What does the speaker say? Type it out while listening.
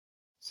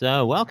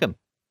So, welcome.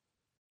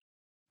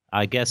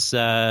 I guess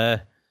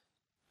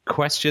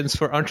questions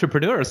for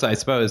entrepreneurs, I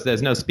suppose.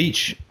 There's no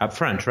speech up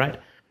front, right?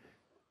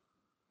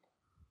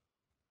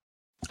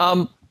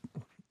 Not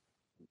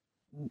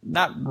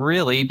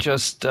really.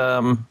 Just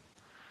I'm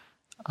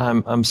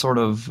sort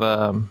of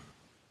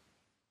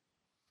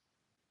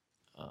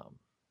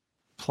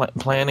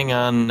planning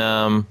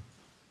on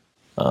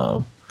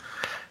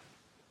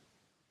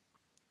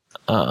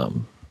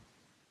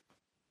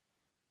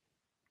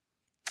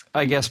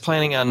I guess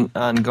planning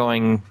on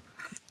going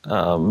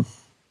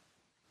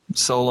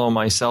solo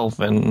myself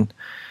and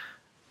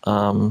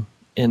in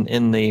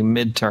the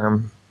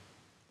midterm.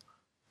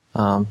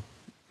 I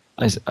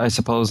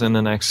suppose in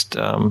the next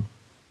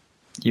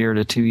year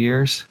to 2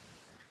 years,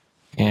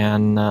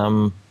 and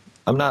I'm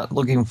not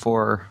looking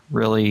for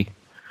really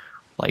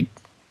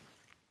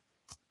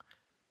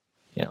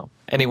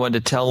anyone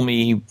to tell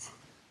me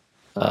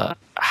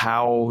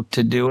how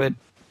to do it.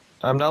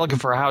 I'm not looking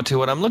for a how to.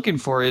 What I'm looking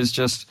for is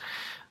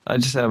I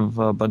just have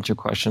a bunch of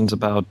questions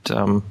about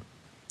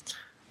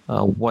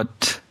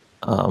what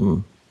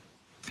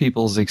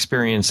people's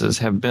experiences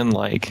have been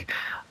like,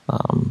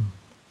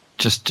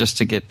 just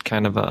to get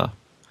kind of a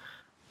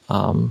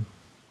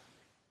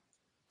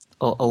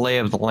lay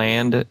of the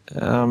land,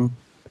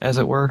 as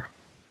it were.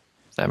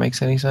 If that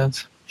makes any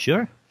sense.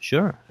 Sure.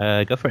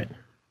 Go for it.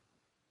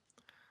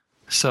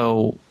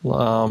 So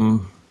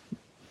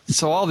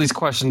all these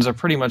questions are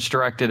pretty much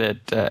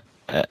directed at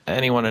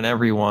anyone and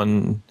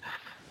everyone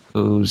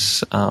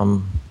who's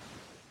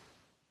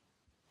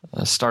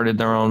started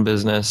their own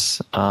business,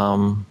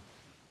 in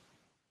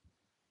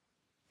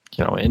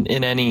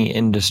any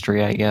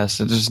industry, I guess.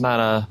 It's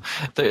not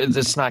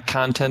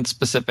content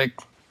specific,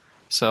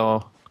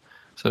 so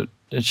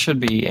it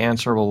should be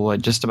answerable by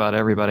just about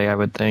everybody, I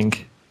would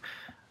think.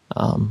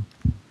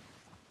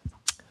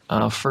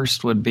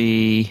 First would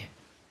be,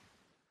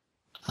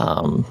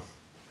 how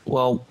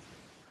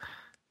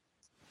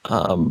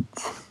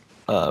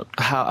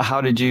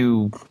did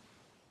you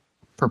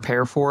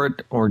prepare for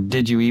it, or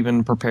did you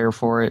even prepare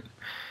for it?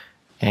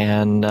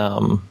 And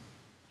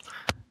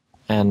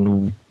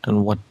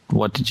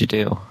what did you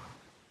do?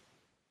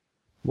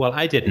 Well,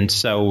 I didn't,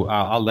 so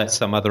I'll let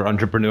some other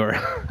entrepreneur.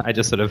 I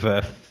just sort of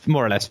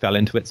more or less fell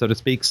into it, so to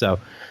speak. So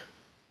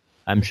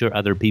I'm sure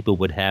other people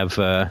would have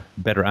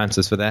better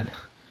answers for that.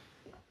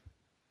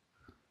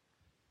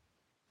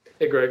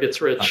 Hey, Greg,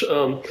 it's Rich.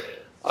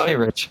 Hey,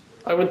 Rich.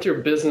 I went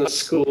through business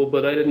school,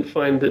 but I didn't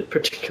find it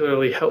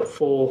particularly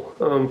helpful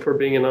for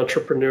being an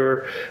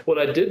entrepreneur. What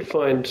I did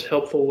find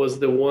helpful was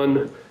the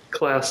one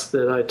class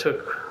that I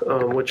took,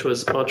 which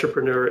was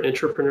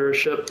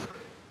Entrepreneurship.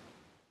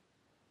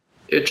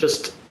 It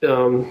just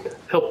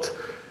helped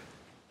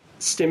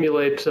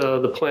stimulate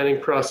the planning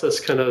process,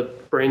 kind of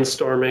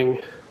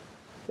brainstorming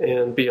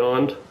and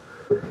beyond.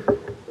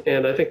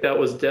 And I think that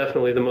was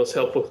definitely the most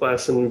helpful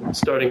class in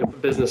starting up a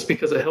business,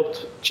 because it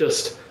helped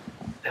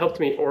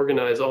me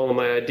organize all of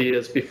my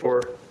ideas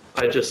before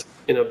I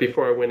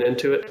went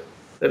into it.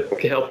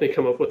 It helped me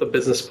come up with a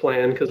business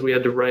plan, because we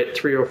had to write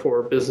 3 or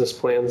 4 business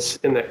plans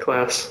in that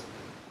class.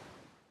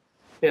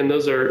 And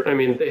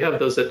they have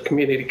those at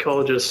community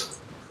colleges.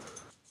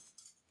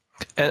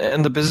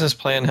 And the business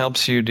plan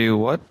helps you do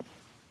what?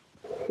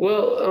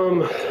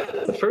 Well,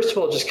 first of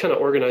all, just kind of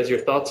organize your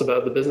thoughts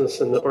about the business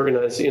and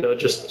organize,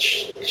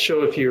 just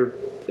show if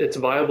it's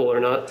viable or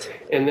not.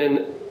 And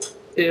then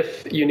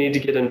if you need to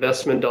get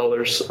investment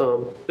dollars,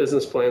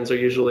 business plans are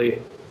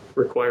usually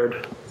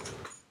required.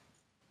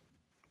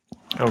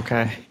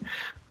 Okay.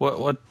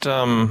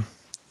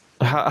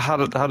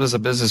 How does a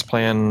business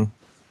plan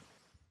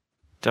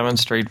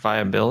demonstrate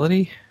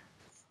viability?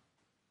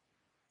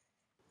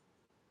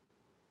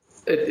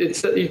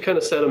 You kind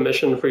of set a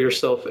mission for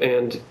yourself,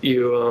 and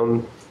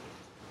you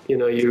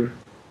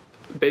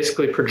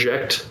basically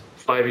project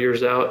 5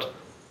 years out,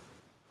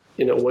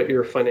 what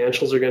your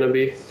financials are going to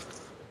be,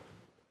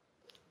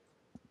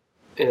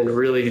 and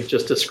really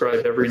just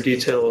describe every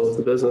detail of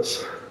the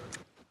business.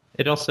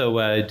 It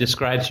also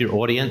describes your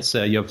audience,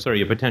 your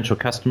potential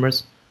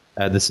customers,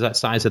 the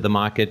size of the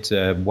market,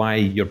 why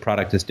your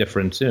product is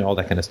different, all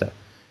that kind of stuff.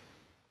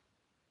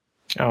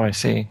 Oh, I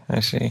see.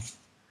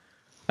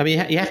 I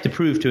mean, you have to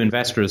prove to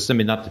investors,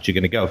 not that you're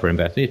going to go for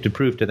investors, you have to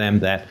prove to them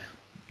that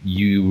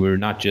you were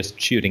not just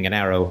shooting an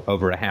arrow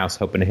over a house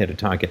hoping to hit a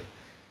target.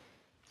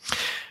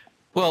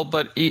 Well,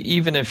 but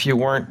even if you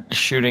weren't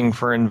shooting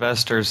for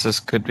investors, this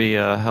could be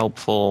a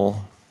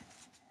helpful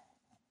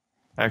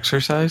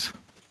exercise.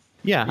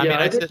 Yeah,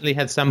 I certainly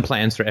had some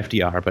plans for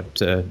FDR, but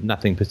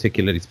nothing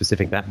particularly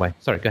specific that way.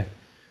 Sorry, go ahead.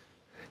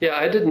 Yeah,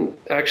 I didn't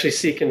actually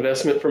seek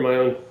investment for my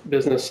own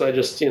business. I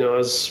just, I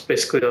was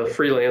basically a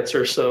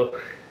freelancer, so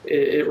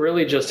it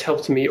really just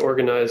helped me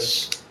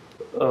organize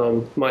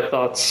my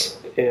thoughts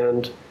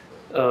and,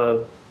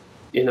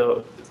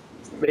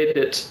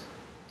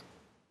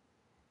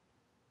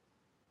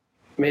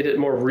 made it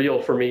more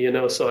real for me,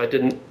 so I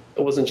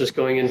wasn't just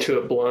going into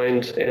it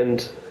blind.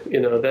 And,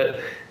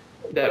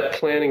 that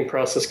planning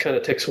process kind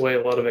of takes away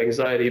a lot of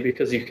anxiety,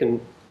 because you can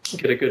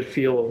get a good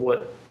feel of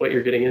what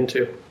you're getting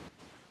into.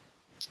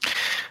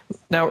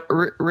 Now,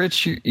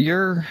 Rich,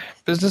 your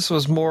business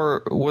was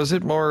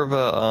it more of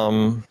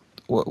a,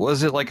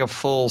 was it like a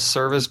full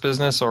service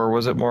business, or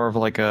was it more of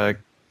like a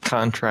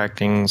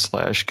contracting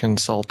 /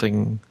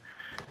 consulting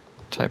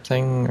type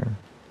thing? Or?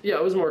 Yeah,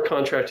 it was more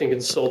contracting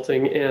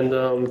consulting, and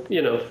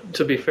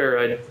to be fair,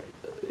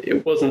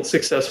 it wasn't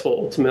successful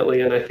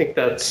ultimately, and I think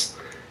that's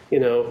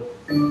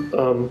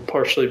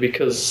partially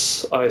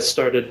because I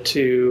started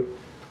to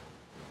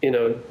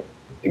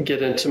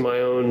get into my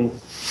own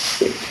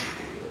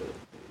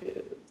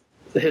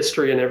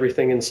history and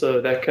everything, and so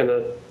that kind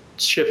of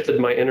shifted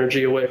my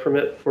energy away from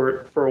it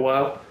for a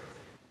while.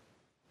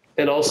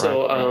 And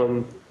also,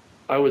 right.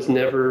 I was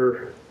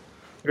never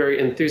very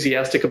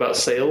enthusiastic about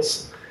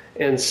sales,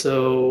 and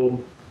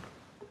so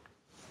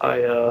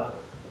I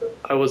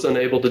was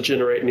unable to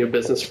generate new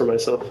business for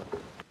myself.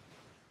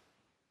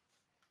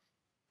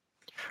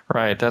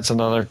 Right, that's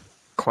another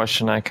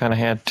question I kind of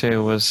had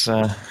too, was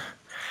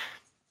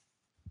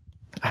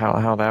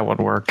how that would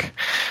work.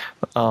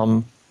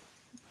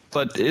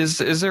 But is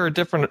there a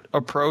different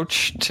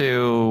approach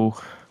to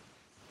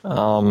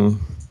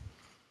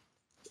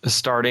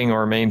starting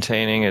or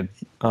maintaining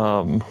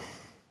a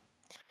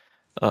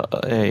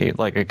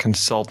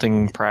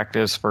consulting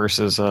practice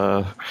versus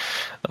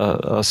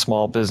a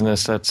small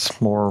business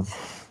that's more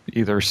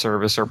either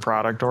service or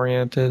product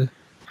oriented?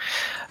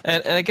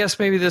 And I guess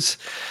maybe this,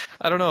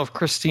 I don't know if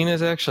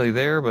Christina's actually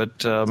there,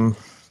 but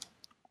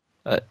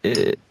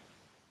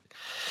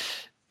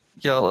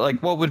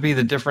what would be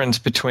the difference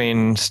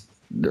between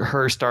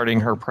her starting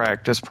her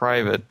practice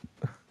private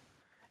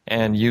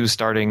and you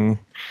starting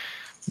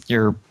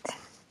your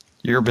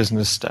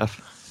business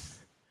stuff?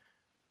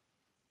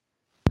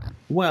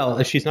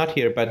 Well, she's not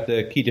here, but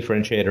the key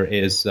differentiator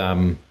is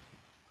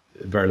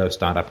very low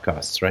startup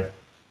costs, right?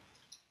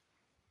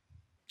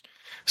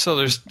 So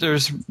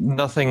there's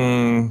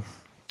nothing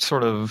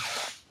sort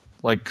of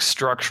like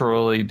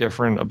structurally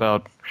different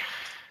about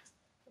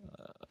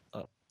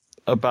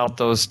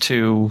those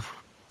two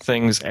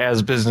things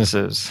as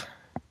businesses.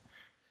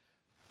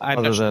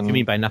 I'm not sure what you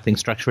mean by nothing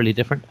structurally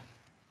different.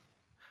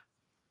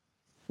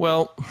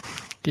 Well,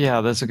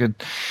 yeah, that's a good.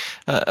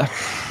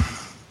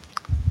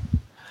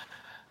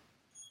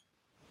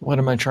 What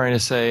am I trying to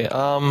say?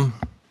 Well,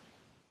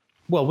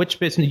 which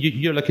business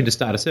you're looking to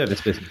start a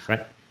service business,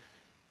 right?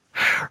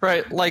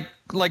 Right, like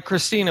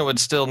Christina would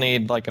still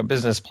need like a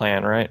business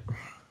plan, right?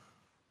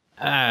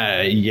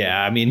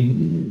 Yeah, I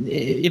mean,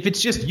 if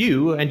it's just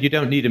you and you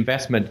don't need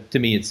investment, to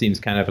me it seems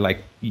kind of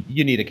like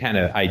you need a kind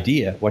of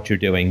idea what you're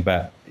doing,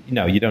 but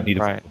no, you don't need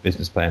a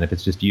business plan if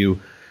it's just you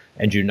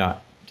and you're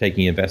not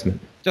taking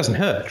investment. It doesn't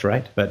hurt,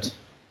 right? But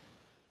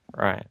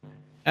right.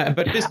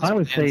 But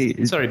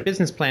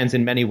business plans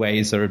in many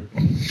ways are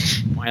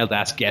wild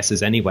ass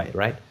guesses anyway,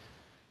 right?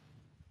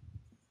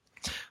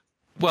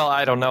 Well,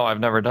 I don't know. I've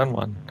never done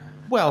one.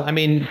 Well, I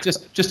mean,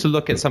 just to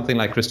look at something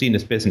like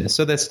Christina's business.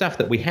 So there's stuff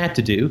that we had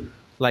to do,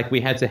 like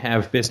we had to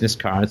have business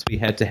cards, we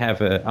had to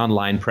have an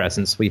online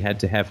presence, we had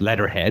to have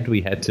letterhead,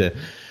 we had to,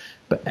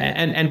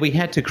 and we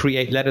had to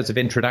create letters of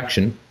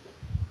introduction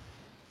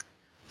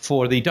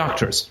for the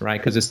doctors, right?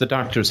 Because it's the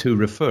doctors who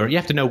refer. You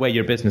have to know where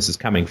your business is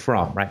coming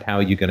from, right? How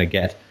are you going to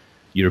get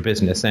your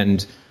business?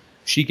 And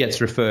she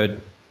gets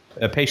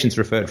patients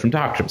referred from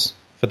doctors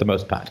for the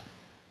most part.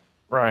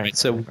 Right.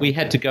 So we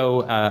had to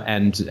go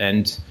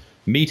and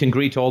meet and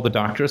greet all the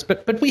doctors,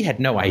 but we had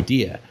no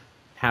idea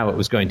how it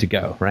was going to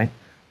go, right?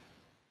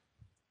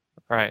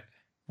 Right.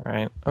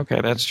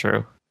 Okay, that's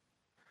true.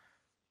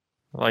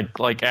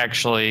 Like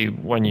actually,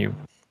 when you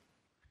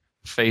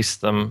face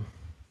them,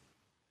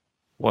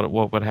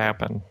 what would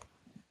happen?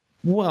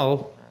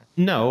 Well,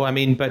 no, I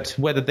mean, but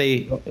whether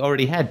they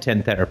already had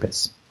 10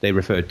 therapists they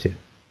referred to.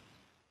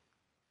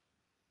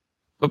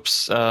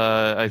 Oops,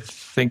 I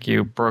think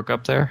you broke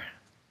up there.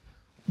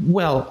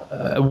 Well,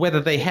 whether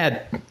they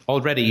had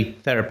already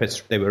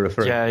therapists they were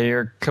referring to. Yeah,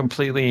 you're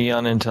completely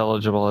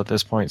unintelligible at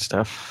this point,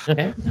 Steph.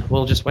 Okay,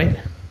 we'll just wait.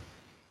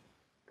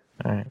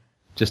 All right.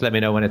 Just let me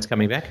know when it's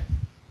coming back.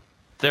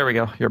 There we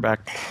go. You're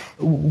back.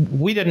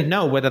 We didn't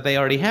know whether they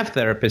already have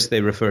therapists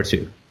they refer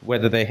to,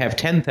 whether they have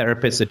 10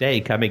 therapists a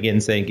day coming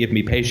in saying, give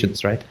me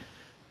patients, right?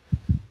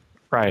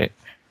 Right.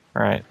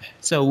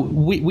 So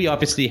we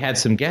obviously had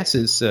some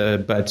guesses,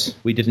 but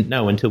we didn't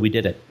know until we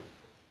did it.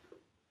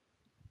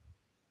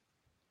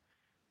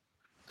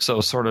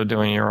 So sort of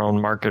doing your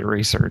own market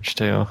research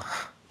too.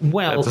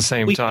 Well, at the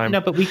same time.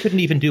 No, but we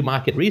couldn't even do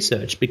market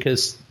research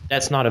because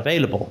that's not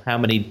available. How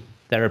many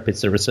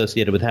therapists are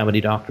associated with how many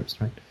doctors,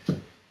 right?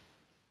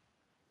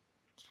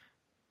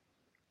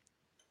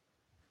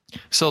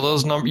 So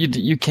those numbers,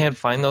 you can't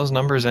find those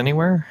numbers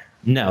anywhere?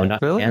 No,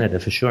 not really? in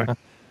Canada for sure.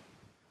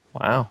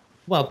 Wow.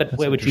 Well, but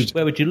where would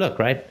you look,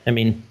 right? I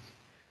mean,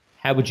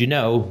 how would you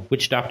know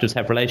which doctors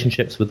have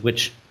relationships with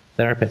which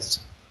therapists?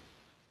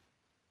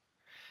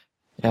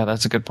 Yeah,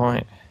 that's a good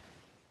point.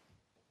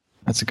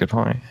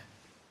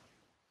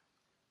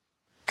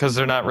 Because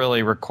they're not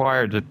really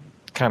required to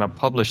kind of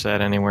publish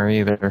that anywhere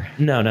either.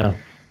 No.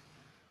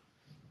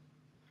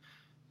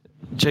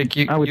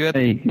 Jake, I would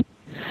say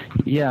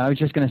Yeah, I was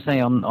just going to say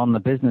on the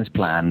business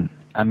plan,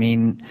 I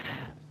mean,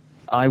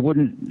 I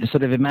wouldn't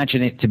sort of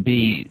imagine it to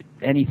be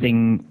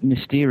anything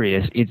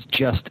mysterious. It's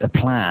just a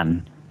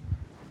plan.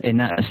 In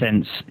that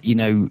sense,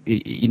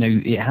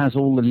 it has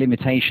all the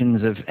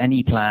limitations of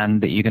any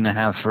plan that you're going to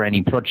have for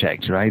any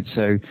project, right?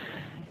 So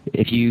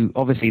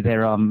obviously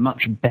there are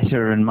much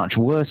better and much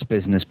worse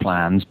business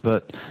plans,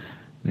 but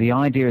the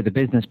idea of the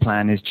business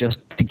plan is just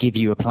to give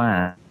you a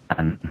plan.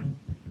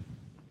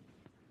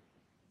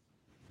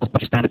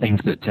 Standard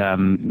things that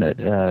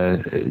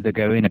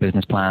go in a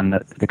business plan,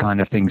 the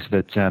kind of things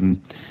that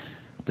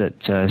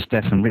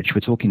Steph and Rich were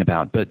talking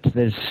about. But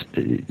there's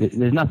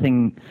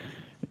nothing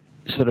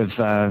sort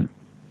of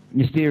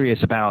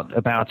mysterious about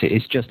it.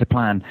 It's just a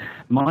plan.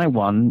 My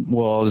one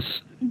was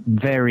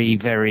very,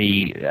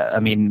 very,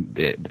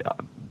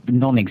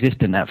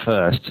 non-existent at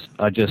first.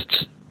 I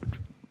just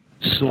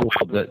saw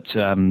that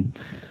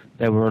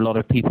there were a lot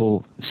of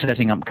people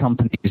setting up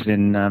companies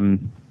in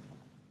the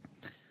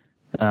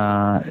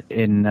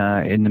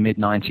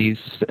mid-90s,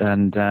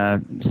 and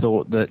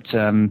thought that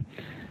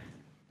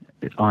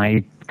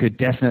I could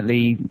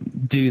definitely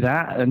do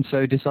that, and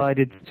so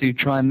decided to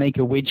try and make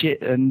a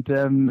widget and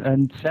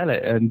sell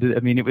it. And I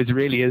mean, it was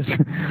really as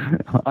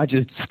I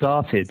just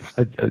started.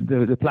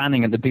 The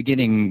planning at the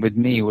beginning with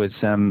me was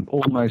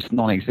almost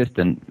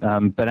non-existent.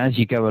 But as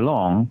you go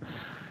along,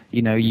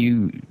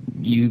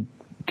 you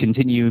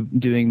continue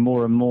doing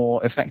more and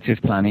more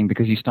effective planning,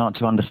 because you start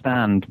to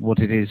understand what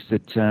it is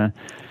that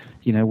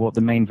what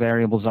the main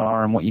variables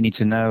are and what you need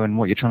to know and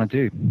what you're trying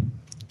to do.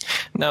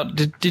 Now,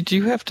 did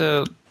you have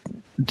to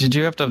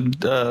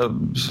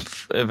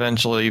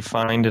eventually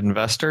find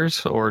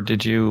investors, or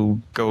did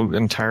you go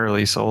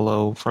entirely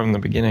solo from the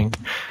beginning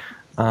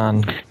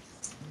on?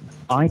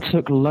 I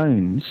took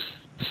loans,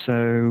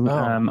 so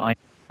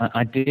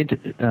I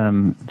did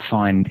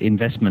find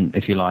investment,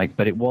 if you like,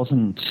 but it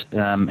wasn't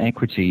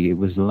equity, it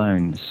was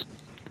loans.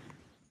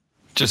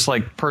 Just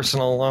like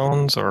personal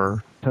loans,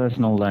 or?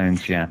 Personal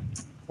loans, yeah.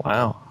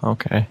 Wow,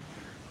 okay.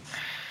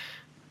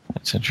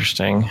 That's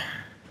interesting.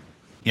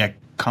 Yeah,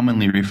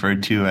 commonly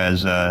referred to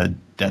as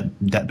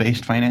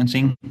debt-based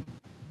financing.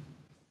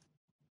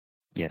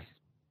 Yes.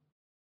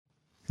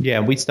 Yeah,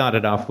 we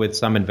started off with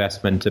some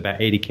investment, about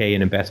 $80K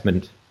in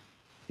investment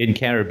in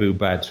Caribou,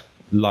 but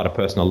a lot of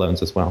personal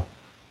loans as well.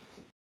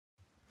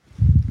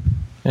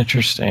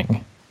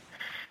 Interesting.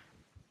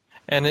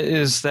 And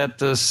is that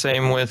the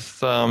same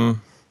with,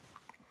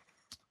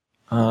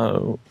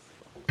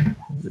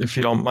 if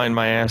you don't mind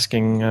my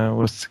asking,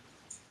 with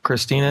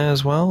Christina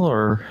as well,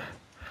 or?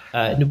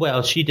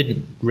 Well, she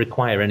didn't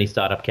require any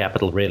startup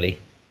capital, really.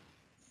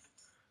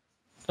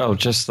 Oh,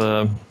 just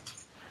the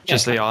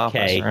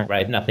office,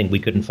 right? Nothing we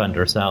couldn't fund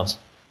ourselves.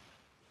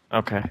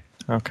 Okay.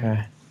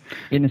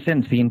 In a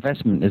sense, the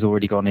investment has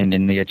already gone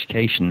in the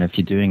education. If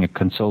you're doing a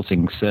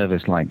consulting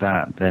service like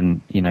that,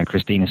 then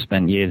Christina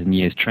spent years and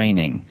years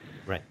training.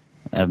 Right.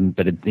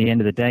 But at the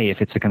end of the day,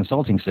 if it's a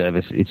consulting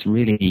service, it's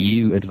really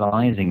you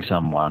advising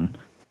someone.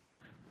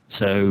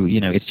 So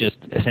it's just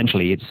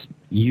essentially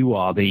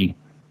you're the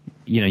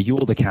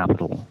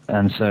capital,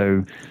 and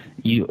so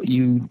you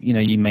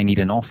may need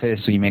an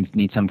office, or you may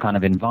need some kind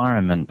of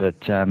environment, but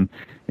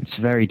it's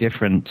very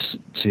different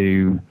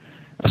to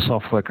a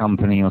software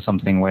company or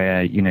something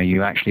where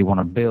you actually want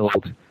to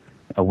build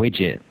a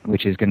widget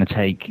which is going to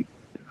take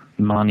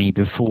money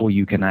before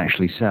you can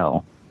actually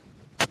sell.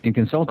 In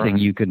consulting,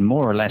 you can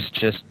more or less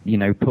just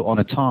put on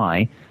a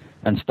tie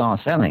and start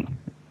selling.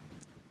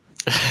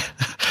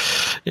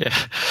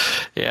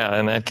 Yeah.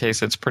 In that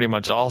case, it's pretty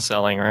much all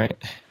selling, right?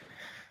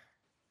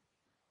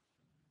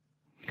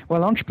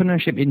 Well,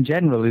 entrepreneurship in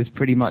general is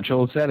pretty much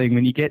all selling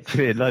when you get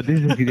to it. Like, this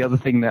is the other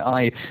thing that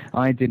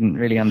I didn't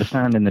really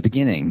understand in the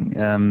beginning,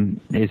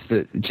 is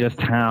that just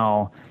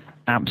how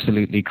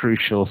absolutely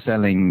crucial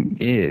selling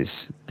is.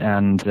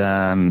 And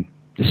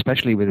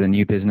especially with a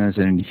new business,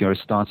 and if you're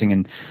starting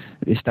and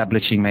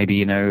establishing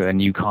maybe, a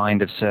new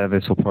kind of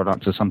service or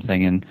product or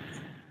something. And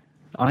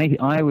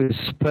I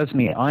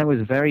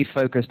was very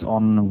focused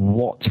on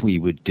what we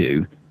would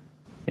do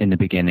in the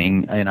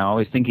beginning. I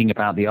was thinking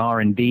about the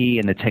R&D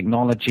and the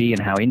technology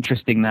and how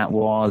interesting that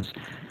was.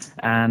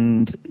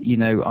 And,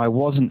 I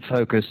wasn't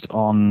focused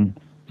on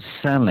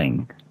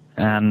selling.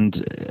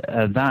 And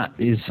that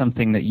is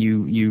something that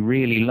you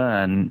really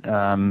learn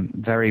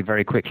very,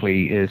 very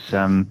quickly is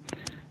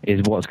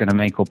what's going to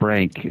make or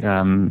break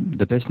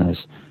the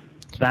business.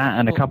 That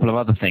and a couple of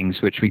other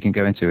things which we can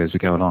go into as we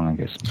go along, I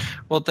guess.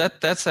 Well,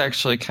 that's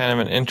actually kind of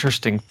an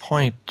interesting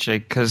point,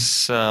 Jake,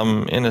 because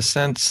in a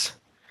sense,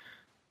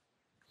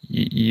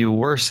 you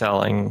were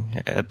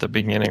selling at the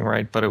beginning,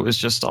 right? But it was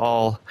just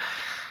all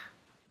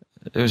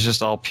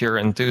pure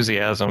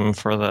enthusiasm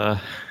for the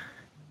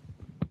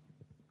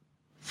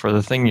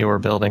thing you were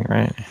building,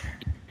 right?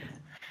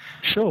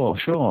 Sure.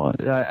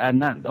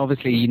 And that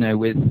obviously,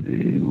 with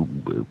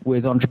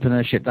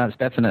entrepreneurship, that's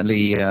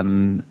definitely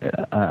an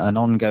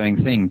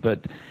ongoing thing.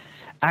 But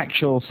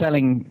actual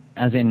selling,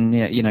 as in,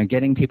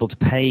 getting people to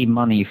pay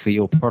money for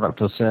your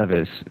product or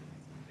service,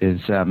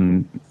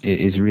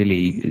 is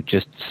really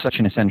just such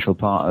an essential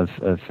part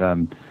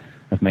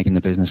of making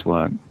the business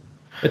work.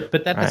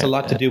 But that has a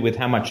lot to do with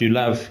how much you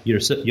love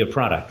your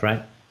product,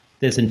 right?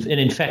 There's an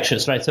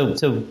infectious, right?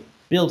 So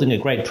building a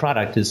great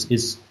product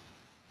is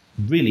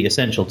really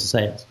essential to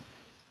sales.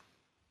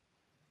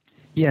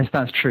 Yes,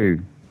 that's true.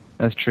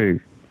 That's true.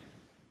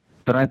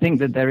 But I think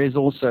that there is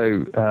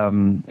also,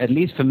 at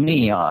least for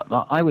me,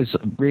 I was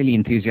really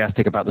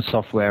enthusiastic about the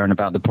software and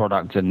about the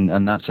product,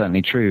 and that's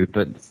certainly true.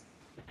 But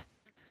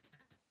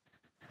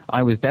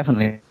I was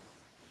definitely,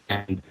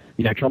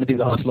 trying to do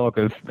the hard slog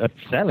of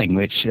selling,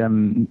 which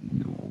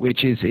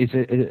is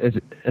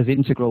as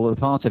integral a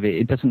part of it.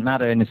 It doesn't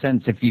matter in a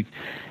sense if you're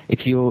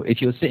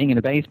sitting in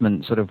a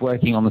basement, sort of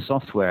working on the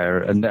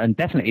software, and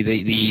definitely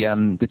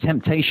the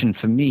temptation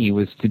for me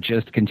was to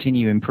just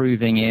continue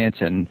improving it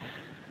and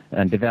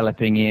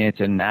developing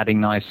it and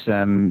adding nice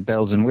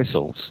bells and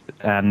whistles.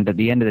 And at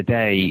the end of the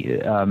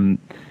day,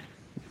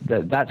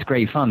 that's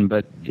great fun,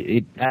 but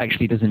it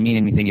actually doesn't mean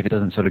anything if it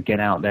doesn't sort of get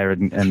out there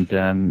and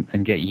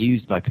get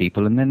used by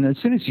people. And then as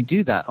soon as you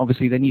do that,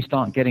 obviously, then you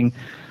start getting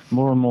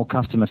more and more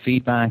customer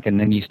feedback, and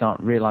then you start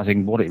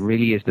realizing what it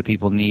really is that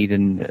people need,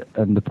 and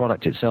the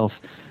product itself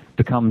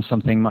becomes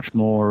something much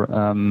more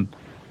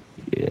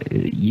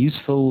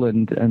useful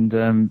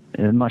and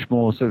much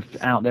more sort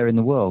of out there in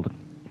the world.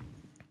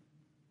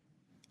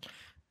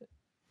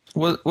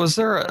 Was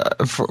there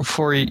a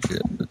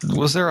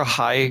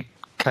high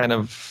kind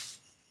of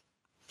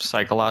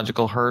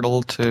psychological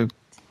hurdle to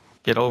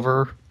get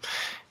over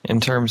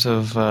in terms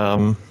of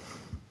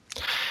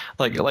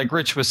like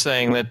Rich was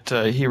saying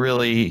that he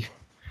really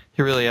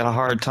had a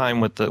hard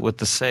time with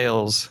the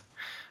sales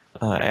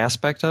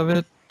aspect of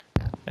it,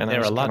 and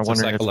there are lots of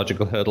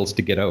psychological hurdles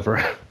to get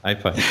over, I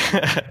find.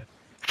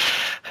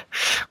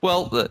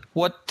 Well,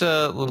 what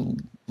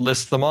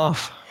list them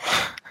off?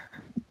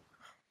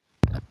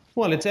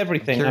 Well, it's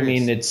everything. Curious. I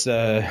mean, it's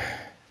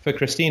for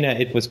Christina,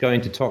 it was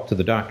going to talk to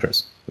the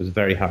doctors. It was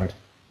very hard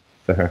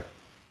for her.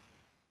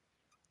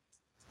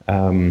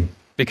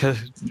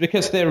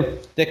 Because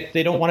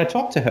they don't want to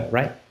talk to her,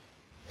 right?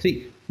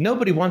 See,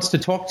 nobody wants to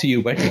talk to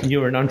you when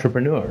you're an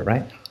entrepreneur,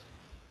 right?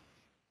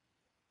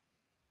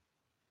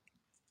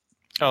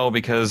 Oh,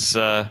 because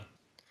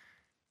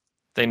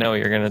they know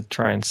you're going to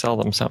try and sell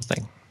them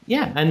something.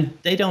 Yeah, and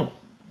they don't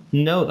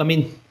know. I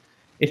mean,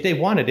 if they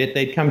wanted it,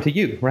 they'd come to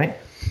you, right?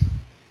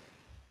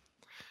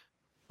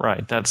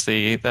 Right. That's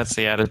the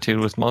attitude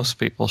with most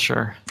people,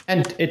 sure.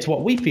 And it's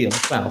what we feel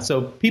as well.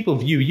 So people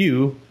view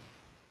you,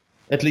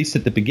 at least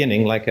at the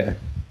beginning, like a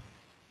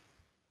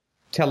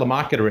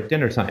telemarketer at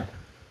dinner time.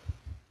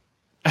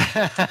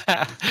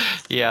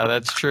 Yeah,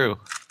 that's true.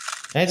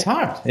 And it's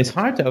hard. It's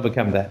hard to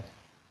overcome that.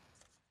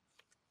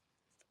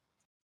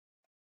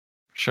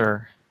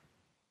 Sure.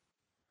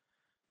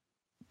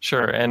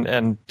 Sure,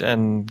 and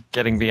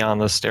getting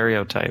beyond the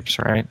stereotypes,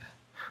 right?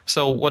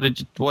 So what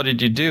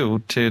did you do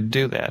to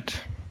do that?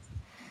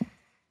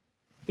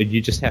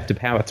 You just have to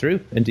power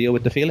through and deal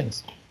with the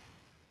feelings.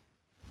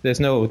 There's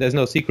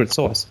no secret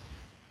sauce.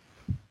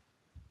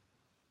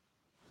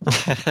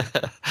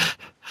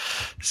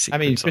 I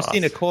mean,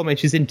 Christina called me.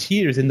 She's in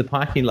tears in the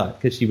parking lot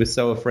because she was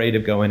so afraid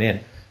of going in.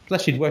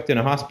 Plus, she'd worked in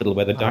a hospital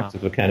where the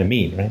doctors were kind of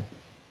mean, right?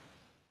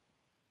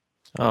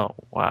 Oh,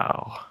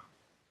 wow.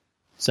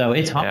 So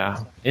it's hard. Yeah.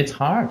 It's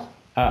hard.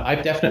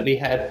 I've definitely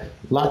had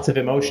lots of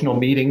emotional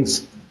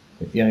meetings.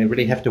 You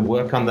really have to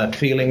work on the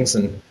feelings,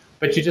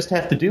 but you just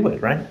have to do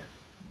it, right?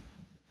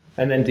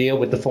 And then deal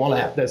with the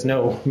fallout. There's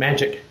no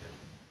magic.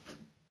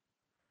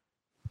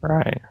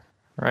 Right.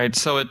 Right.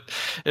 So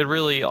it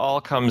really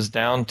all comes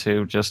down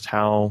to just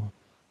how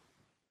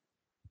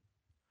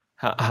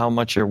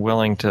much you're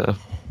willing to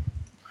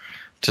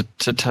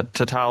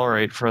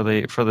tolerate for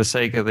the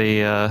sake of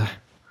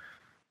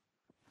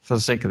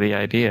the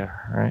idea,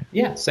 right?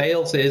 Yeah,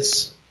 sales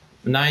is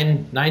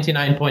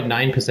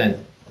 99.9%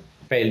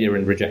 failure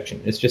and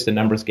rejection. It's just a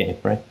numbers game,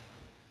 right?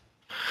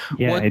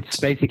 Yeah, it's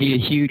basically a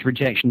huge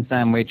rejection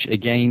sandwich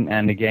again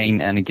and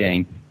again and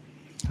again.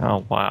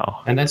 Oh,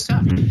 wow. And that's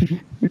tough.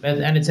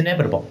 And it's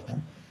inevitable.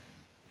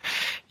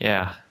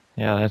 Yeah,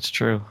 that's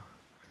true.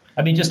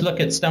 I mean, just look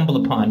at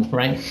Stumble Upon,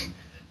 right?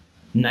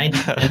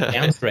 90%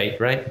 bounce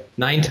rate, right?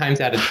 9 times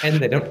out of 10,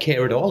 they don't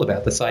care at all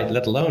about the site,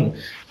 let alone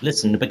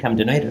listen to become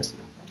donators.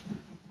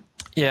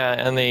 Yeah,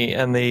 and the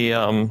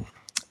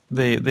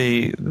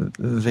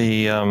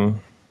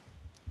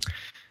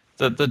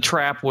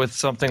trap with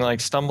something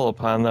like Stumble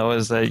Upon, though,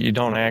 is that you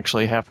don't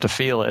actually have to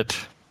feel it,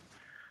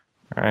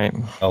 right?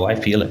 Oh, I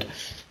feel it.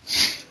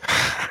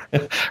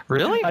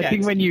 Really? I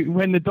think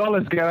when the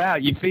dollars go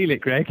out, you feel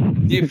it, Greg.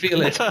 You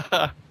feel it.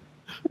 Well,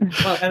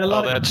 and a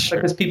lot of it's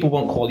because people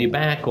won't call you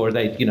back, or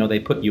they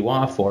put you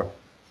off, or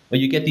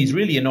you get these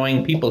really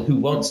annoying people who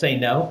won't say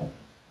no,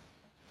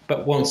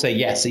 but won't say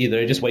yes either.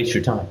 They just waste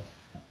your time.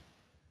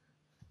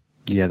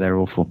 Yeah, they're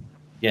awful.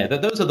 Yeah,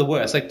 those are the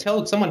worst. Like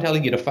someone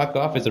telling you to fuck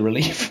off is a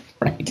relief,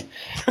 right?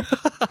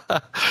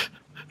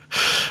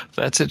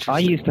 That's interesting.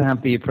 We used to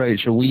have the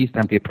approach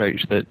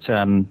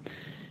that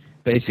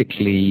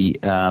basically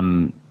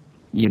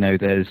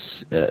there's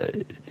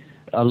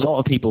a lot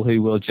of people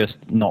who will just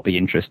not be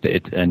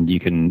interested, and you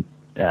can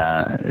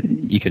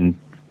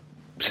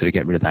sort of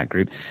get rid of that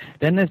group.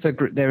 Then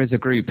there is a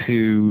group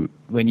who,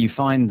 when you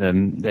find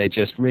them, they're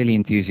just really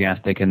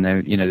enthusiastic, and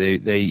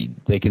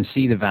they can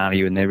see the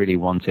value and they really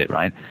want it,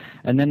 right?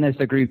 And then there's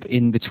the group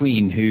in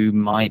between who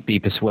might be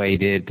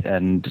persuaded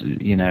and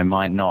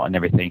might not, and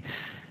everything.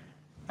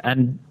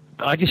 And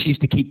I just used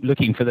to keep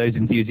looking for those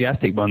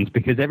enthusiastic ones,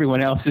 because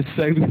everyone else is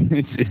so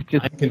it's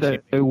just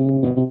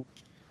so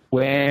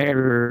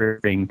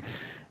wearing.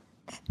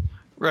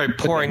 Right,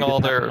 pouring all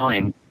their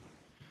time.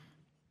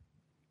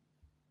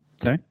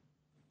 Sorry?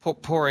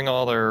 Pouring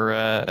all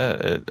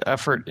their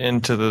effort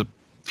into the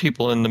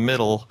people in the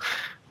middle,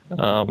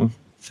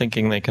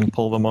 thinking they can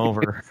pull them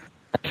over.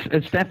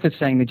 As Steph was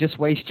saying, they just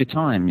waste your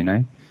time,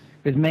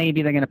 because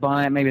maybe they're going to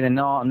buy it, maybe they're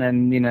not, and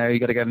then you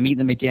got to go meet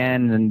them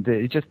again, and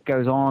it just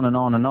goes on and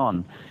on and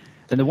on.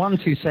 And the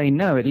ones who say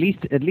no, at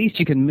least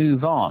you can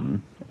move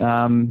on.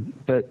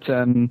 But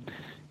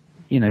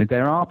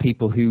there are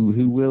people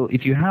who will,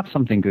 if you have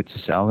something good to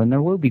sell, then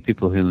there will be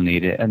people who will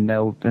need it, and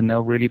they'll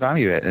really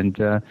value it.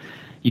 And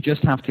you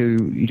just have to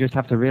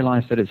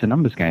realize that it's a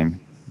numbers game.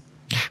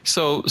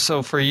 So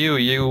for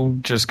you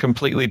just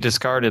completely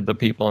discarded the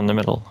people in the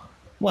middle.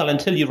 Well,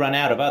 until you run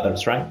out of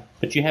others, right?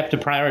 But you have to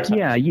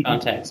prioritize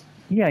contacts.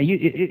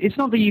 It's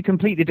not that you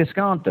completely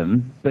discard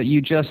them, but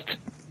you just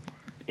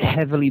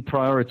heavily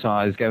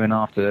prioritize going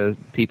after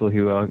people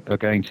who are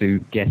going to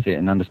get it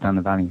and understand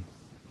the value.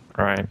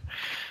 Right.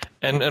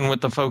 And with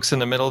the folks in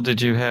the middle,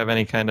 did you have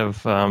any kind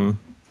of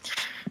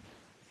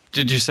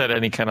did you set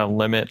any kind of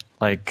limit,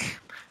 like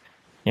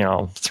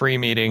 3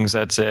 meetings,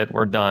 that's it,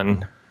 we're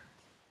done,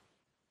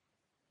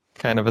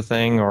 kind of a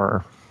thing,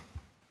 or?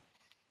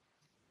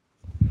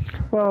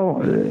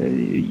 Well,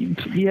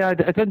 I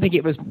don't think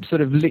it was sort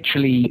of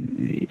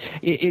literally.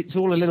 It's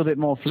all a little bit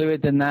more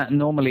fluid than that.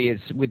 Normally,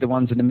 it's with the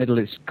ones in the middle,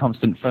 it's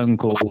constant phone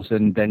calls,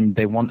 and then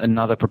they want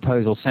another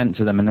proposal sent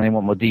to them, and then they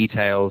want more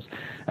details,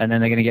 and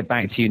then they're going to get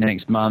back to you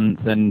next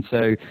month. And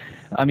so,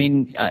 I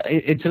mean,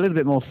 it's a little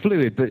bit more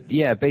fluid. But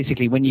yeah,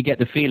 basically, when you get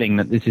the feeling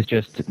that this is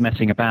just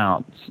messing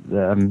about,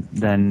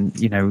 then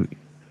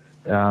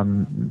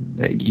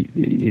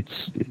it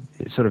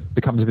sort of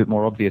becomes a bit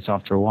more obvious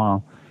after a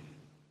while.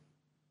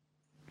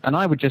 And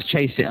I would just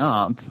chase it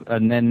up,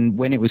 and then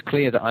when it was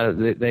clear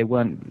that they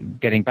weren't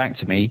getting back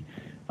to me,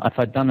 if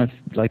I'd done a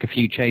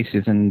few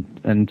chases and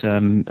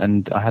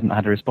I hadn't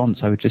had a response,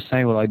 I would just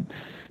say, well, I'm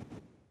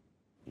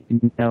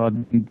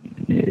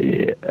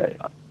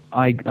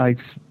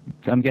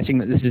guessing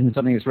that this isn't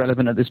something that's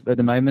relevant at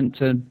the moment,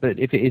 but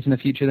if it is in the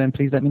future, then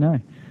please let me know,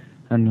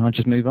 and I'll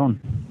just move on.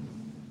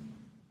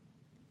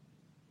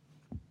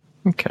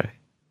 Okay.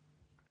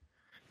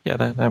 Yeah,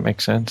 that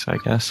makes sense, I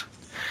guess.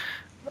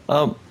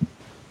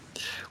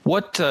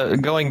 What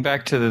going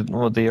back to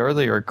the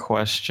earlier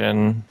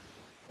question,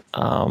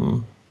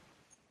 how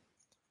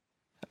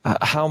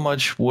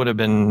much would have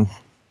been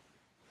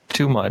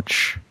too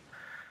much?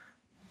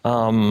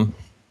 What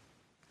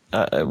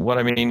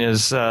I mean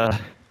is,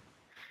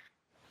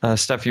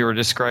 Steph, you were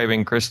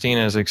describing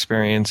Christina's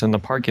experience in the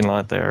parking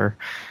lot there.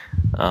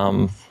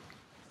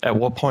 At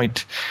what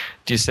point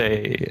do you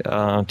say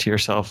to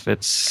yourself,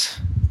 it's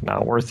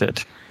not worth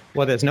it?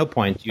 Well, there's no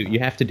point. You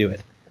have to do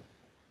it.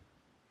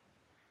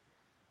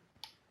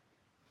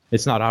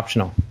 It's not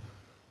optional.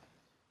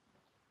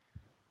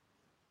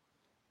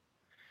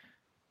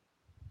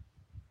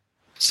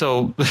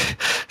 So,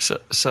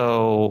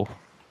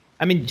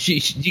 I mean,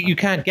 you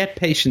can't get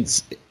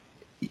patients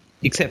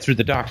except through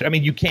the doctor. I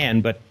mean, you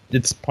can, but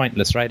it's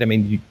pointless, right? I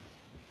mean,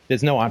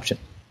 there's no option.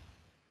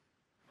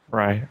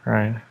 Right.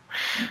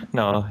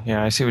 No,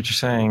 yeah, I see what you're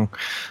saying.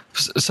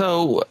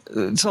 So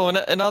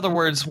in other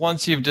words,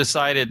 once you've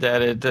decided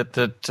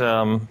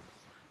that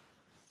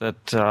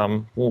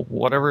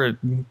whatever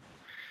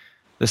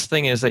this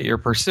thing is that you're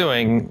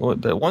pursuing,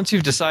 once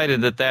you've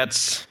decided that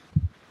that's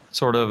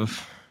sort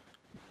of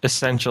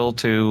essential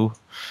to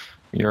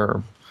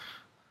your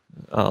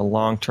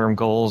long-term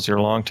goals,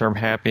 your long-term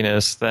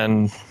happiness,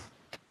 then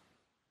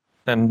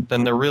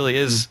there really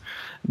is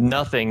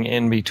nothing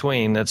in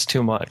between that's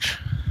too much.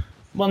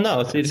 Well,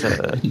 no, it's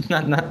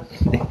not.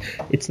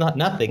 It's not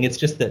nothing. It's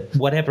just that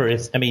whatever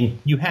is. I mean,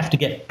 you have to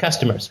get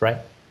customers, right?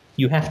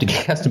 You have to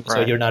get customers,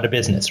 right. So you're not a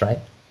business, right?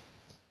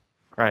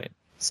 Right.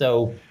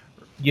 So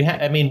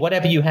I mean,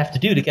 whatever you have to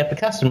do to get the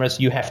customers,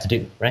 you have to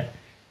do, right?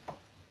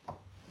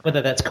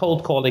 Whether that's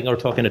cold calling or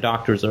talking to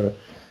doctors or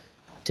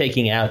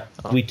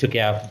we took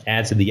out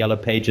ads in the yellow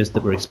pages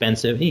that were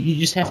expensive. You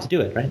just have to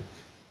do it, right?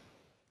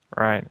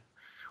 Right.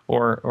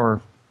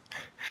 Or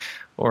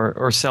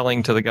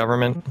selling to the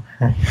government.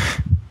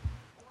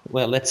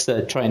 Well, let's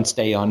try and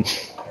stay on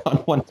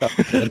one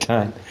topic at a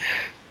time.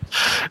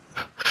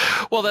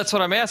 Well, that's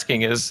what I'm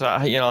asking is,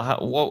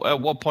 at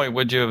what point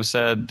would you have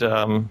said,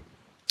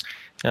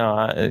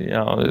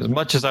 as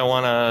much as I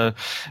want to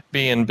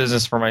be in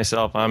business for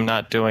myself, I'm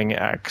not doing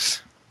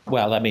X?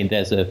 Well, I mean,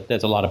 there's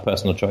a lot of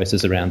personal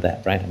choices around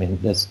that, right? I mean,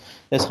 there's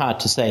hard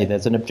to say.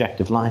 There's an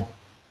objective line.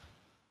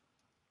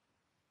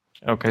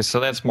 Okay, so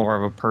that's more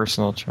of a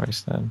personal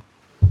choice then.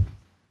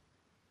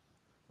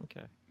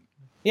 Okay.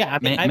 Yeah, I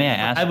mean, May I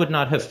ask? I would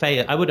not have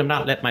failed. I would have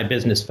not let my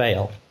business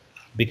fail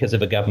because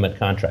of a government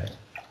contract.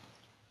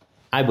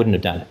 I wouldn't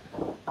have done it.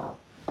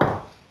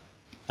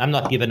 I'm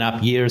not giving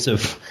up years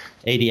of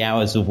 80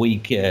 hours a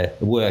week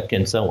work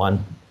and so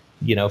on,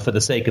 for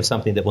the sake of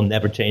something that will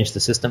never change the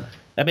system.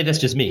 I mean, that's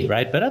just me,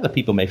 right? But other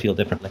people may feel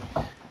differently.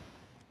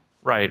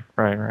 Right.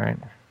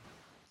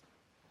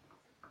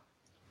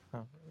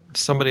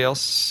 Somebody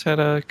else had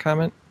a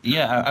comment?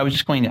 Yeah, I was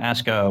just going to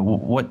ask,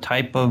 what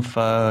type of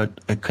a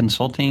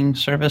consulting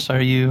service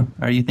are you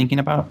thinking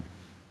about?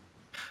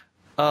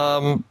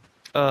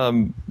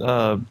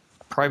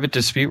 Private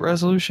dispute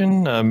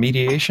resolution,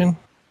 mediation.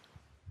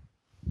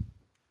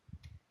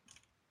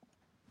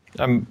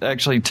 I'm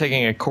actually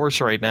taking a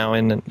course right now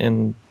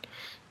in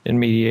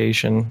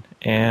mediation,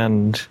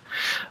 and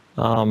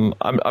I'm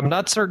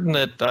not certain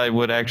that I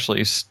would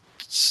actually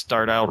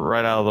start out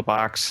right out of the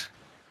box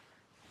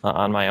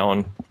on my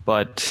own,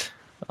 but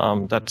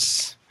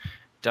that's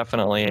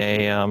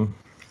definitely a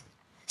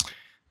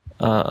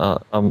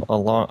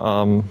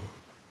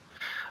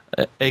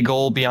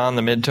goal beyond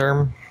the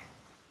midterm.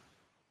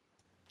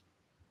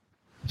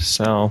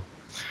 So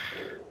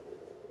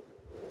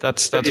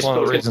that's one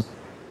of the reasons.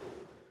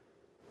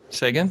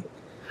 Say again?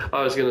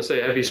 I was going to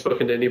say, have you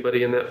spoken to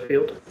anybody in that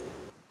field?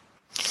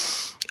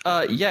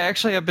 Yeah,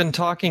 actually, I've been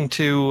talking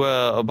to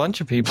a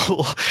bunch of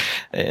people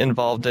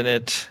involved in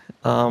it.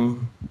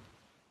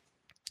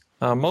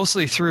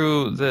 Mostly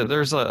through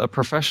there's a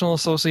professional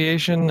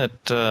association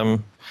that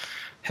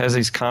has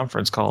these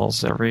conference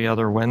calls every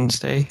other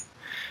Wednesday,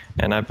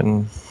 and I've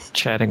been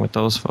chatting with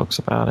those folks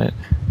about it.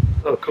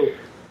 Oh, cool.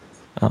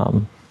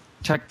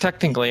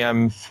 Technically,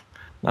 I'm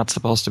not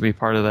supposed to be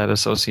part of that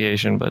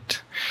association,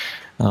 but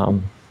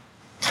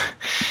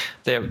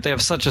they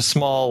have such a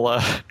small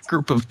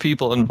group of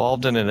people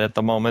involved in it at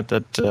the moment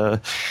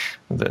that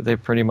they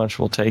pretty much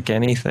will take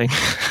anything.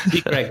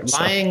 See, Greg,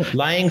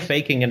 lying,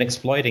 faking, and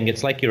exploiting,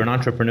 it's like you're an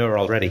entrepreneur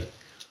already.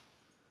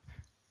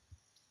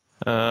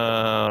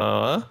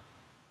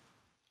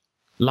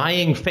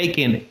 Lying,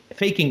 faking,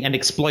 and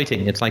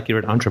exploiting, it's like you're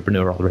an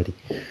entrepreneur already.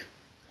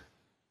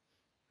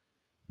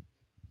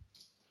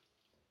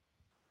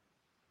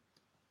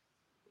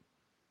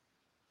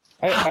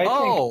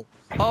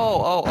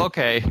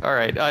 Okay. All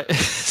right.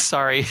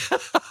 Sorry.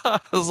 I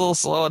was a little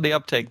slow on the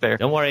uptake there.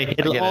 Don't worry.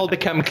 It'll all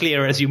become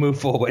clear as you move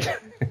forward.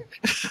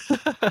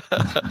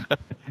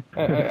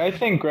 I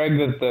think, Greg,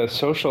 that the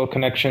social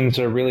connections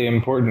are really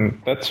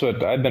important. That's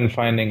what I've been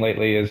finding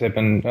lately as I've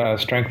been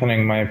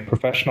strengthening my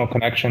professional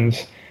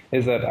connections,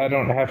 is that I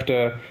don't have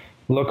to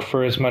look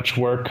for as much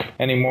work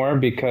anymore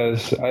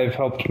because I've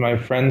helped my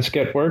friends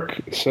get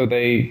work, so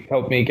they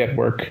help me get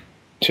work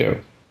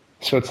too.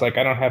 So it's like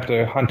I don't have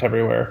to hunt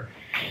everywhere.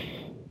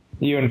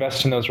 You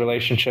invest in those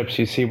relationships,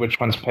 you see which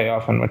ones pay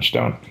off and which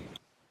don't.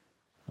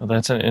 Well,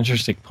 that's an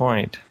interesting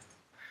point.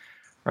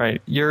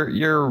 Right.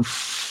 You're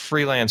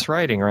freelance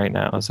writing right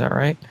now, is that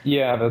right?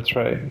 Yeah, that's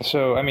right.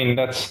 So, I mean,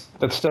 that's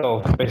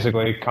still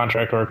basically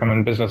contract work. I'm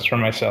in business for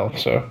myself,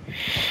 so.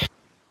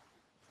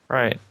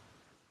 Right.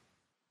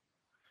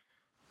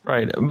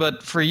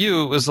 But for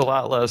you, it was a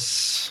lot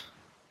less,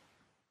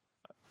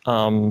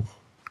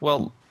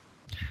 well,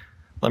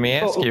 let me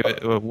ask you,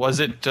 was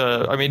it,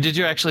 did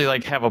you actually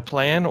have a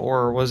plan,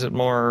 or was it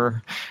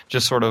more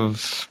just sort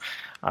of,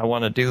 I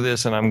want to do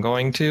this and I'm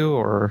going to,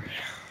 or?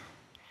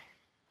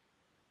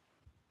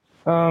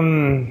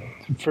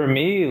 For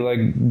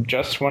me,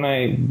 just when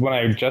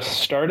I just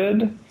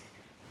started,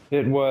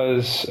 it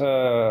was,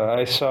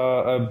 I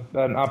saw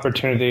an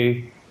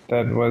opportunity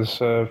that was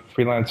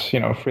freelance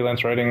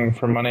writing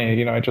for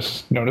money. I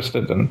just noticed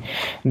it and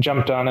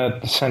jumped on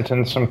it, sent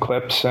in some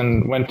clips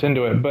and went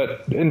into it.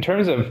 But in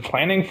terms of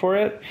planning for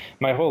it,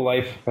 my whole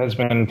life has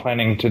been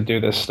planning to do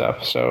this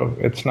stuff. So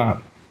it's like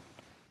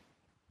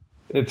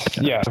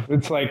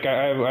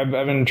I've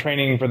been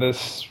training for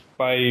this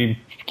by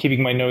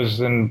keeping my nose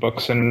in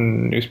books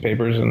and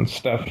newspapers and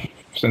stuff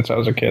since I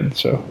was a kid.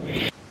 So.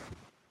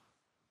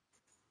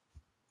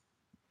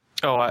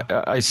 Oh,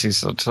 I see.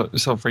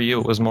 So for you,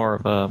 it was more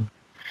of a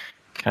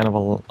kind of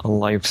a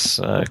life's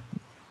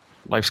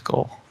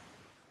goal.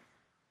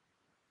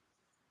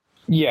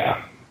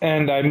 Yeah,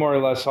 and I more or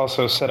less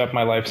also set up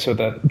my life so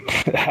that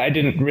I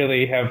didn't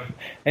really have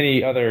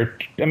any other.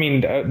 I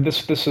mean,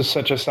 this is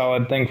such a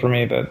solid thing for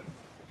me that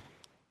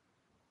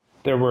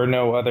there were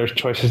no other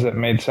choices that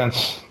made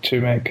sense to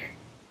make.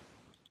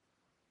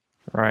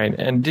 Right,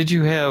 and did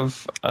you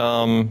have?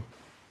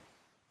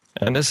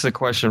 And this is a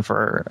question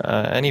for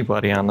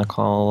anybody on the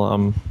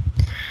call.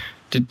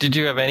 Did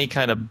you have any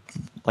kind of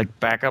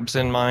backups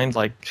in mind,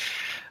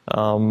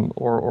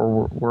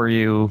 or were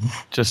you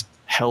just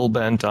hell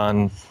bent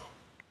on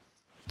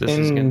this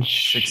is going to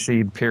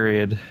succeed?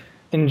 Period.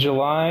 In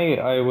July,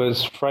 I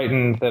was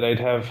frightened that I'd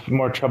have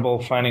more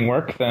trouble finding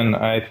work than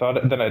I thought.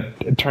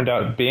 It turned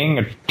out being.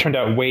 It turned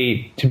out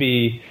to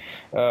be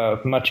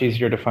much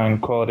easier to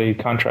find quality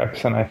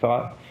contracts than I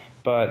thought.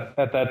 But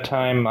at that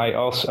time,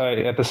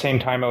 at the same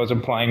time, I was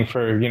applying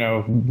for,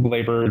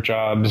 labor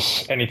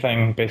jobs,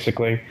 anything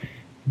basically,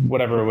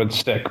 whatever would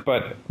stick.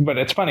 But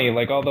it's funny,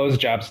 like all those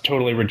jobs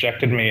totally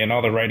rejected me, and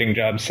all the writing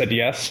jobs said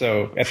yes.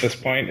 So at this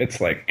point,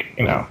 it's like,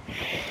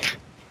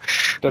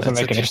 doesn't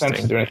make any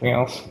sense to do anything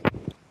else.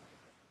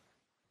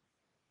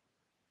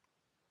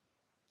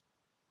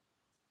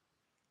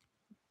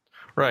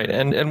 Right,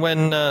 and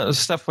when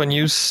Steph, when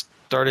you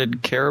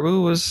started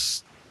Caribou,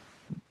 was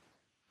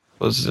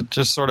it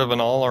just sort of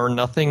an all or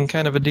nothing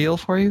kind of a deal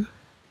for you?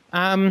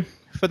 For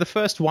the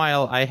first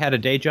while, I had a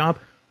day job,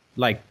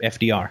 like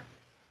FDR.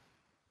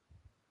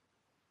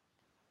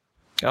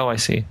 Oh, I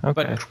see. Okay.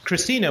 But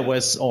Christina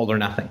was all or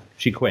nothing.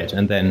 She quit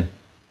and then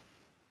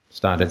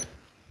started.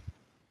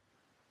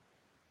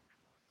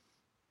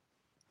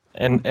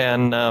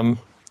 And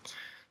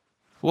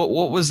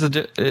what was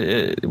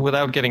the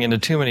without getting into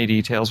too many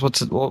details?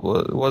 What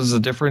was the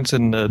difference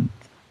in the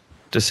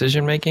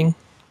decision making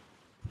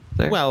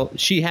there? Well,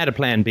 she had a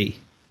plan B,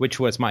 which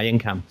was my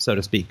income, so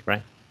to speak,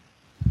 right?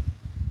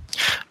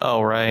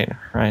 Oh, right.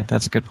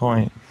 That's a good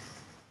point.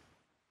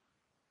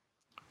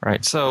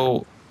 Right.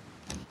 So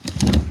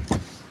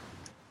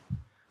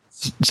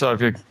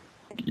if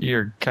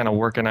you're kind of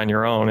working on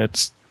your own,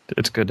 it's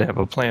good to have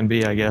a plan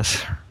B, I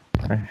guess.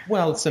 Right.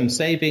 Well, some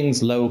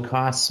savings, low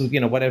costs,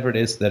 whatever it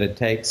is that it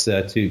takes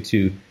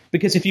to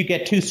because if you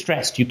get too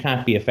stressed, you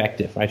can't be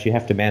effective, right? You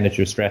have to manage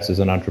your stress as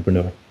an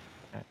entrepreneur.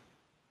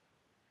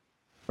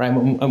 Right.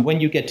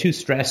 When you get too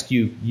stressed,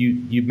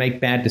 you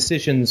make bad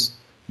decisions.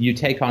 You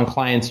take on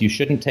clients you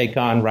shouldn't take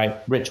on, right?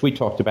 Rich, we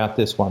talked about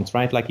this once,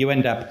 right? Like you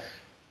end up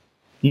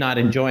not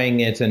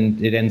enjoying it,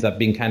 and it ends up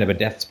being kind of a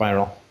death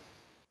spiral.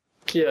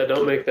 Yeah,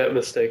 don't make that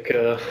mistake.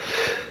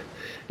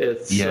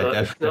 It's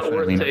not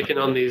worth taking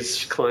on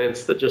these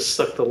clients that just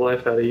suck the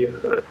life out of you,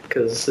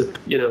 because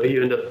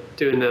you end up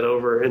doing that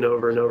over and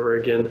over and over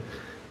again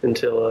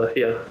until I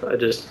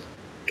just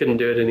couldn't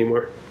do it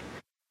anymore.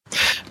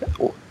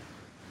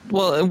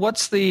 Well,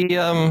 what's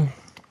the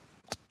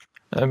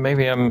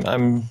maybe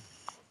I'm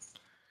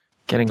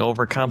getting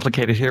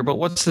overcomplicated here, but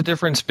what's the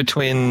difference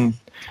between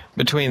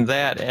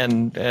that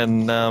and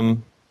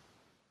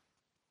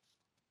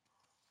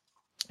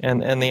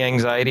the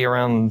anxiety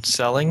around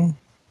selling?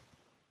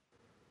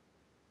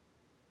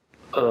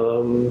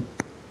 I'm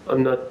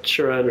not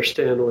sure I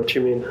understand what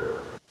you mean.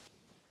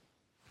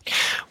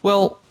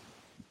 Well,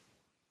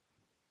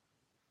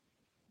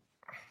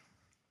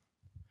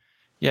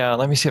 yeah,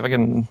 let me see if I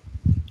can.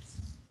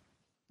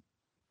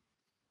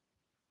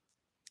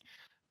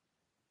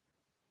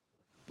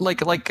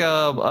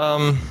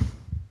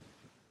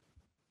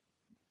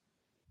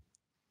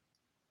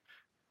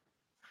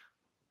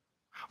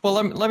 Well,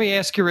 let me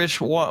ask you, Rich.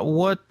 Why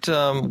was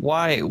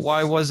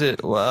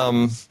it?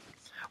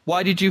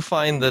 Why did you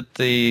find that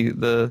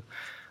the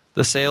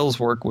sales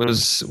work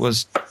was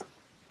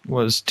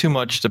too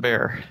much to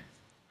bear?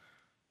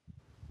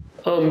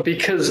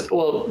 Because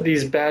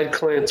these bad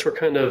clients were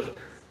kind of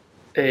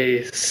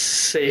a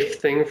safe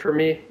thing for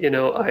me.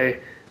 I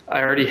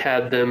already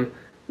had them.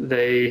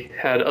 They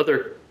had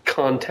other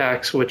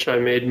contacts which I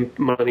made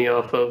money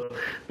off of,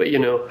 but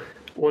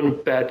one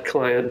bad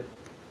client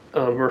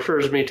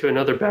refers me to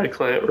another bad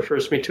client,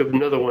 refers me to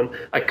another one.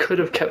 I could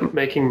have kept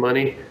making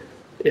money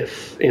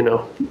if,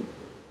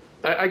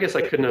 I guess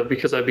I couldn't have,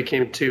 because I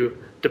became too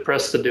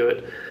depressed to do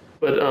it.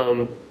 But,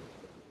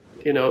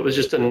 it was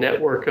just a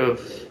network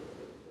of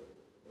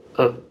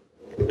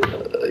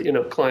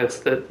clients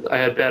that I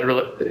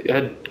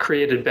had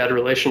created bad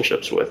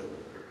relationships with.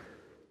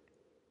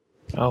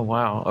 Oh,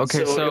 wow.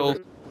 Okay, so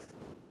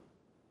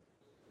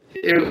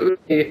it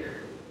would be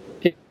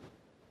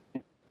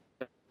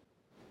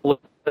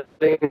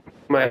letting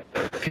my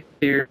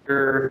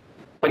fear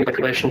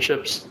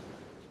relationships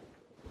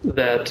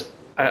that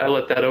I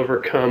let that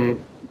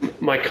overcome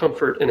my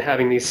comfort in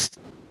having these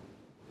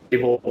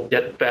stable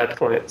yet bad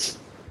clients.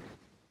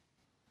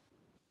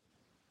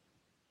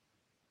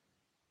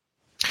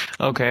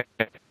 Okay.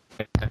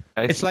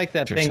 It's like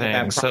that thing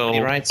about property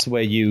rights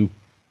where you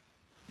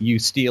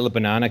steal a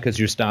banana because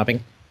you're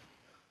starving.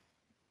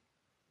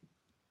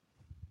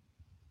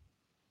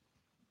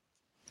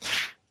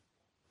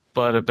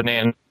 But a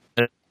banana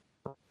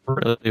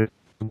really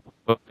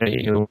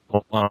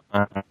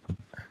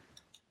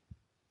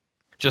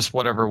just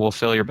whatever will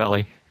fill your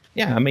belly.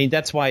 Yeah, I mean,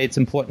 that's why it's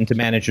important to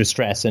manage your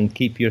stress and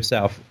keep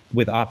yourself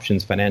with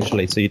options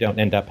financially so you don't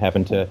end up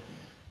having to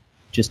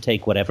just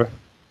take whatever.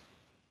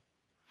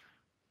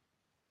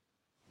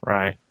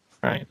 Right.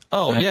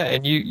 Oh, yeah,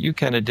 and you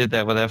kind of did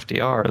that with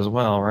FDR as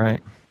well,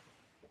 right?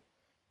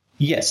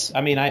 Yes.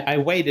 I mean, I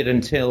waited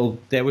until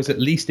there was at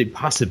least a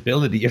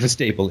possibility of a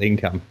stable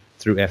income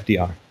through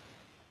FDR,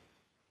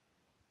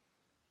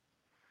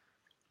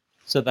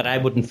 so that I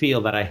wouldn't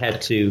feel that I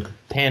had to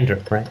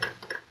pander, right?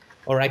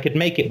 Or I could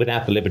make it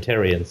without the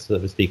libertarians, so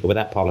to speak, or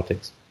without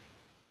politics.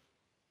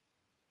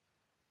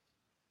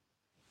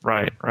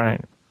 Right.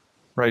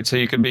 So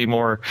you could be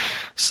more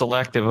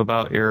selective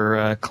about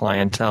your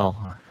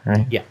clientele,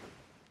 right? Yeah.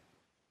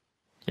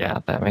 Yeah,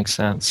 that makes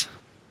sense.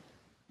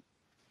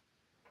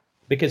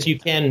 Because you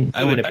can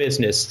ruin a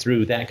business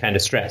through that kind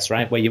of stress,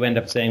 right? Where you end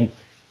up saying,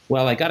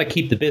 well, I got to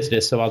keep the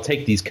business, so I'll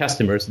take these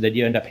customers, and then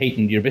you end up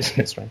hating your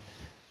business, right?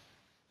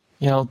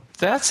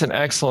 That's an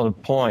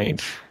excellent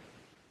point.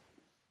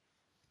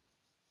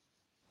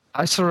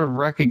 I sort of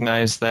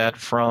recognize that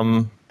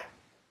from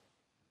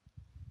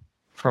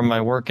my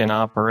work in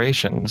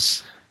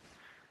operations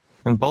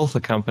in both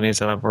the companies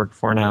that I've worked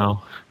for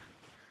now.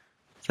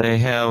 They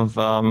have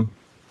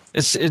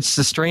it's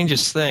the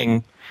strangest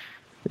thing.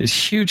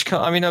 It's huge.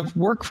 I've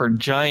worked for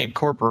giant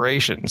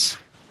corporations.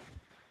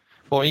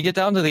 But when you get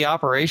down to the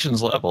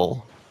operations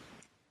level,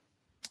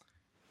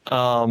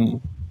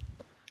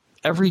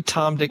 every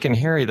Tom, Dick, and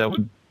Harry that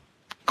would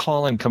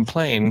call and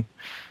complain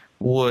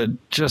would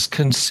just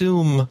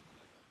consume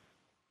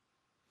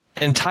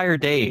entire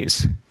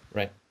days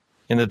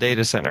in the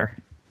data center,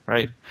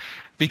 right?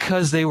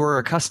 Because they were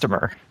a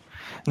customer.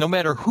 No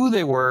matter who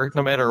they were,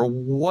 no matter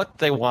what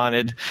they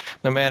wanted,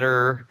 no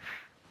matter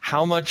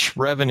how much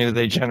revenue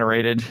they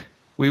generated,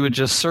 we would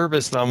just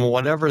service them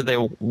whatever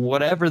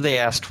they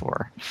asked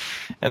for.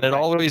 And it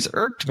always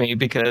irked me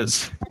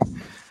because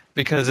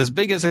as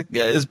big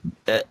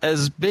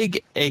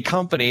a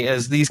company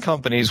as these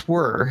companies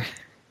were,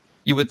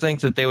 you would think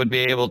that they would be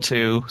able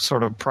to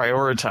sort of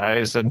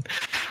prioritize and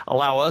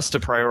allow us to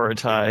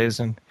prioritize.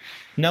 And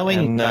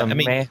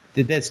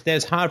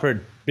there's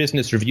Harvard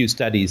Business Review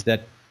studies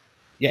that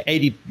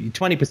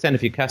 20%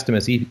 of your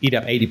customers eat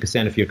up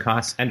 80% of your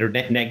costs and are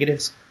net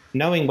negatives.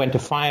 Knowing when to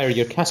fire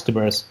your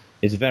customers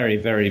is very,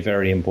 very,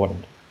 very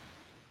important.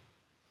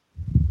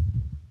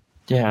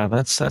 Yeah,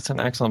 that's an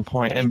excellent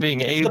point. And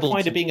being able the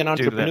point of being an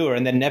entrepreneur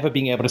and then never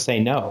being able to say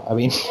no. I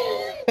mean,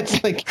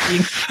 it's like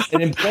being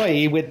an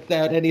employee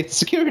without any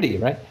security,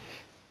 right?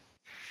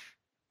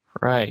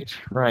 Right.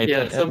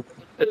 Yeah,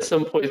 at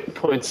some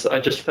points, I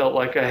just felt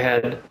like I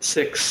had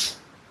 6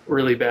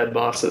 really bad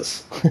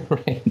bosses.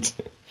 Right.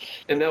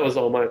 And that was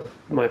all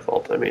my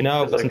fault. I mean,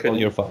 no, it wasn't all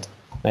your fault.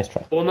 Nice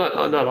try. Well, not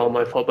all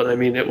my fault, but I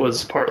mean, it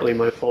was partly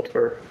my fault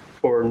for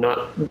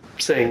not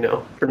saying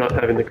no, for not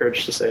having the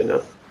courage to say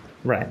no.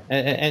 Right.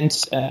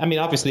 And I mean,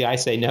 obviously, I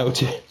say no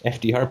to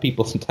FDR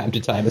people from time to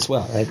time as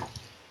well, right?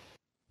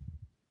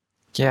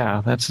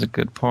 Yeah, that's a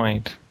good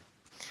point.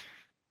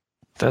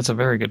 That's a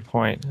very good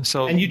point.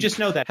 So, and you just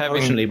know that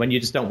emotionally when you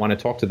just don't want to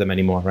talk to them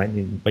anymore, right?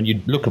 When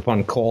you look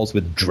upon calls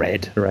with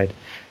dread, right?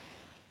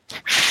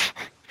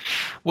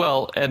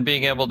 Well, and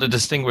being able to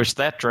distinguish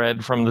that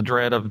dread from the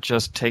dread of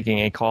just taking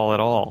a call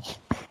at all.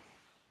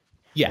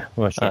 Yeah,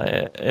 well, sure.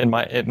 In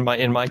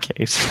my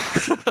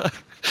case.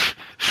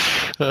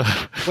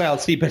 Well,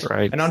 see, but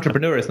an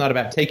entrepreneur is not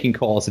about taking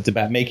calls; it's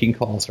about making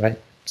calls, right?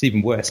 It's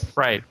even worse.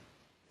 Right.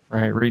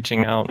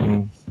 Reaching out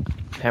and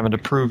having to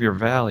prove your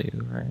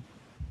value, right?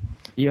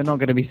 You're not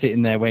going to be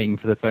sitting there waiting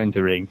for the phone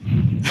to ring.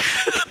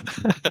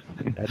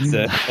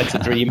 That's a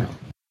dream.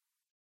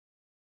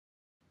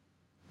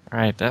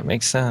 Right, that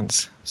makes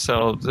sense.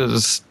 So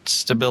there's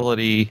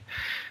stability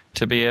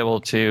to be able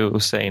to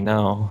say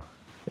no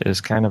is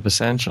kind of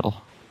essential.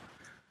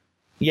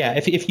 Yeah,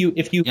 if you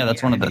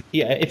that's one of the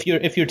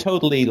if you're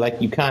totally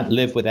like you can't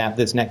live without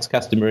this next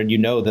customer and you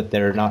know that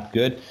they're not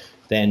good,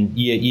 then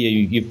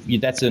you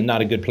that's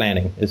not a good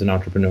planning as an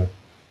entrepreneur.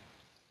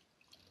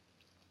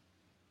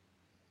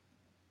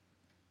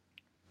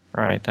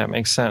 Right, that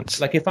makes sense.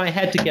 Like if I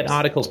had to get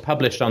articles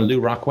published on Lou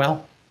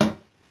Rockwell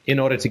in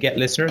order to get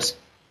listeners,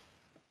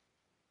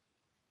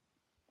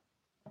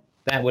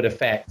 that would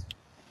affect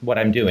what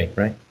I'm doing,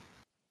 right?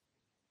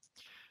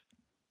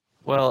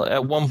 Well,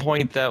 at one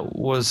point that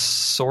was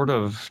sort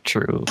of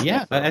true.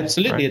 Yeah,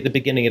 absolutely. Right. At the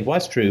beginning it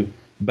was true,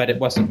 but it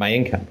wasn't my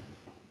income.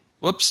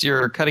 Whoops,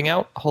 you're cutting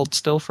out. Hold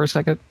still for a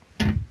second.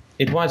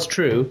 It was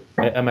true.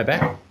 Am I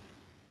back?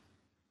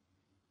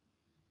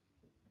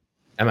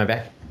 Am I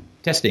back?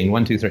 Testing,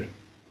 1, 2, 3.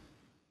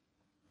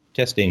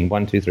 Testing,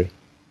 1, 2, 3.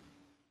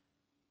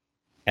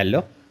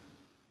 Hello?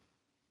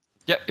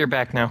 Yep, you're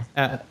back now.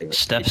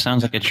 Steph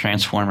sounds like a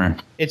transformer.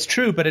 It's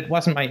true, but it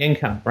wasn't my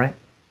income, right?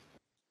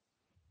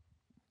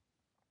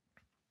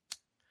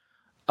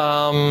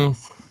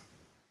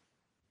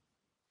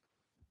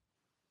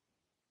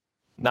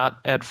 Not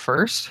at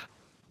first.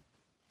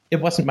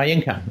 It wasn't my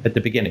income at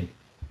the beginning.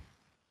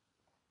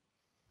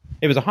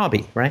 It was a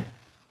hobby, right?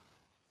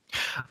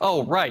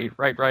 Oh, right.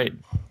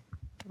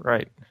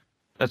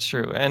 That's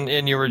true.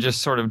 And you were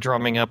just sort of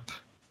drumming up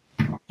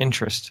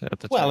interest at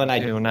the time. Well, and I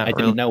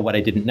didn't know what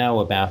I didn't know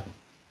about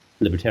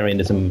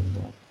libertarianism.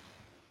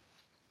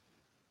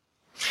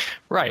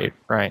 Right.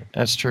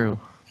 That's true.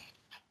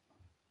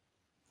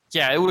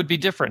 Yeah, it would be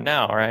different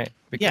now, right?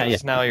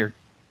 Because now you're...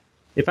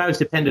 If I was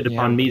dependent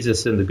upon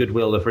Mises and the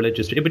goodwill of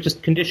religious, it would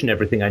just condition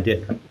everything I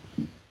did.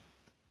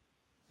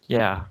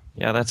 Yeah,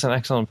 that's an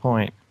excellent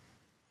point.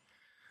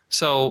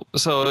 So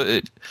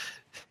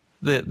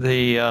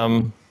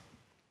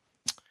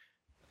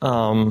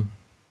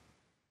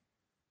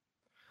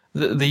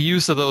the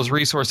use of those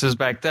resources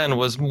back then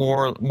was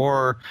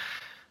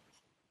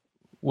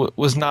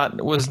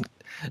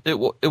it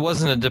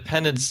wasn't a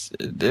dependence.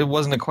 It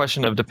wasn't a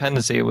question of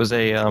dependency. It was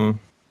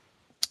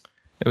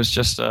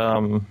just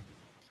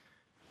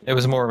It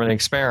was more of an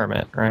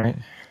experiment, right?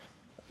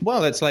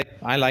 Well, it's like,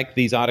 I like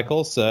these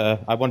articles.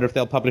 I wonder if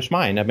they'll publish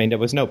mine. I mean, there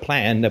was no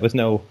plan. There was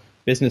no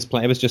business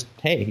plan. It was just,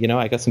 hey,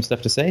 I got some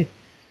stuff to say.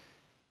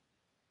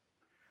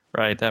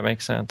 Right, that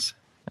makes sense.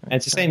 And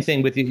it's the same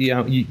thing with,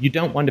 you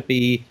don't want to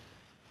be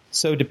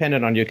so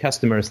dependent on your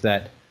customers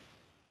that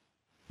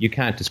you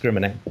can't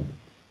discriminate.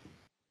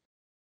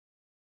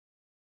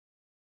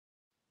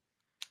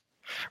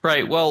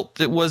 Right. Well,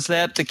 was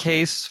that the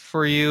case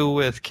for you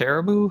with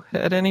Caribou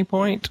at any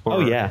point? Or?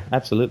 Oh, yeah,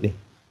 absolutely.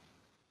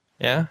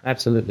 Yeah?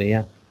 Absolutely,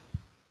 yeah.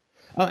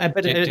 Oh,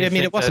 but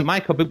it wasn't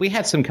my call, but we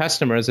had some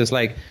customers. It's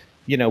like,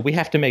 we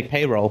have to make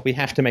payroll. We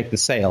have to make the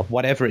sale,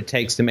 whatever it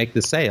takes to make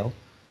the sale.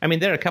 I mean,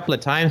 there are a couple of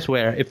times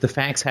where if the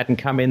fax hadn't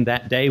come in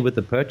that day with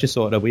the purchase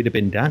order, we'd have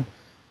been done.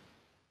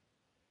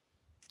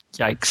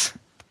 Yikes.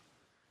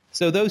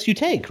 So those you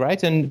take,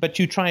 right? But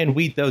you try and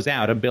weed those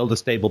out and build a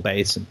stable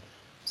base and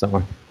so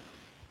on.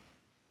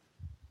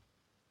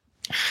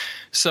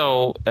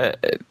 So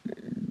if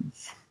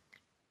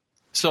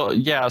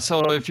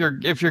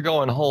you're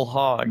going whole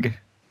hog,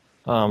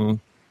 all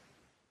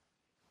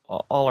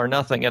or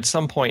nothing, at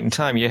some point in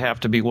time you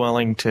have to be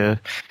willing to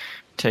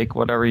take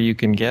whatever you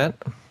can get.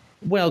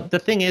 Well, the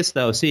thing is,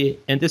 though, see,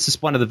 and this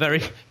is one of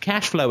the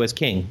cash flow is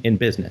king in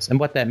business. And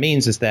what that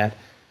means is that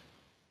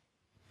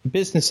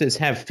businesses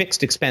have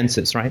fixed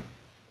expenses, right?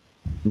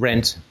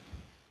 Rent,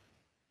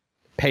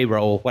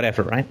 payroll,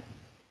 whatever, right?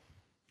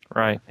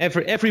 Right.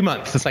 Every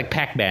month, it's like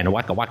Pac-Man,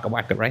 waka, waka,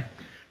 waka, right?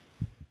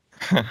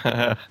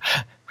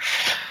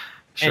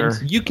 Sure.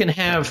 And you can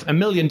have $1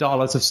 million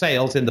of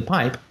sales in the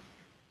pipe,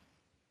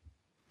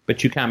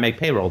 but you can't make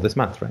payroll this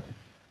month, right?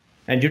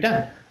 And you're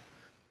done.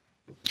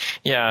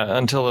 Yeah,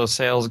 until those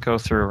sales go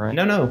through, right?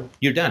 No,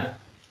 you're done.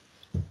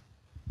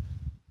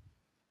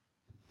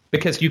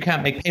 Because you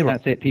can't make payroll.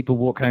 That's it. People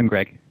walk home,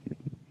 Greg,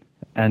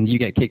 and you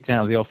get kicked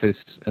out of the office,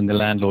 and the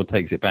landlord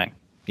takes it back.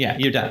 Yeah,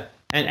 you're done.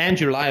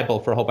 And you're liable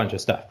for a whole bunch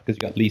of stuff because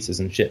you got leases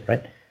and shit,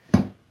 right?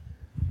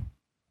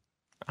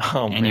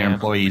 Oh, and your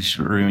employees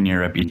ruin your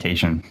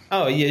reputation.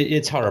 Oh,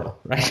 it's horrible,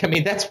 right? I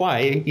mean, that's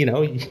why, you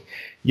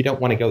don't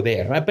want to go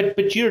there, right?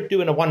 But you're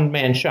doing a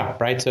one-man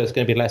shop, right? So it's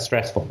going to be less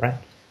stressful, right?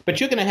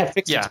 But you're going to have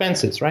fixed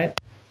expenses, right?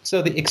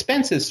 So the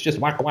expenses just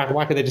waka, waka,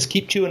 waka. They just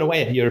keep chewing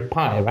away at your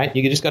pie, right?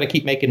 You just got to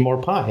keep making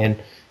more pie.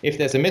 And if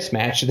there's a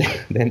mismatch,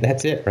 then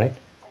that's it, right?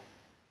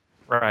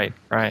 Right.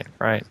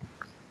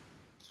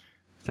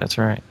 That's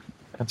right.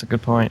 That's a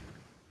good point.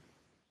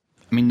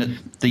 I mean,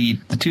 the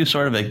two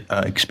sort of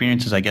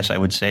experiences, I guess I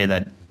would say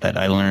that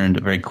I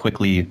learned very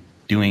quickly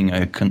doing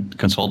a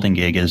consulting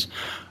gig is,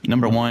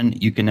 number one,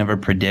 you can never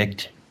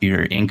predict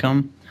your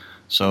income.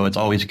 So it's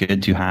always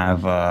good to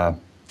have,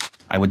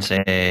 I would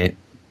say,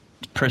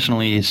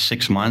 personally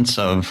 6 months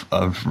of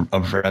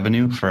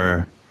revenue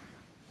for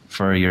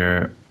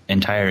your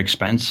entire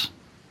expense,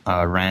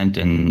 rent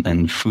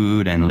and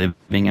food and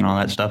living and all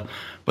that stuff.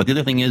 But the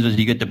other thing is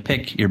you get to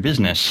pick your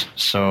business,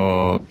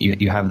 so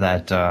you have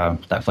that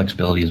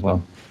flexibility as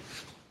well.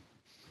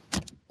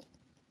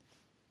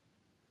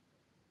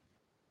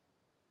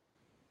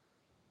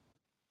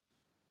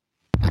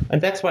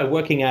 And that's why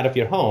working out of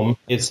your home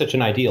is such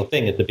an ideal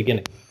thing at the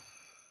beginning.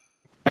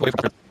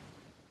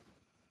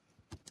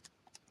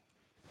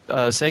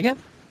 Say again?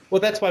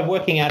 Well, that's why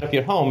working out of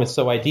your home is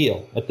so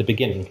ideal at the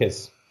beginning,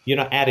 because you're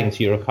not adding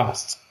to your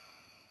costs.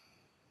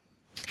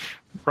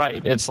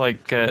 Right. It's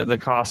like the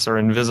costs are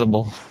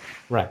invisible.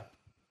 Right.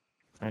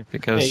 Right.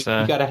 Because you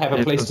got to have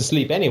a place to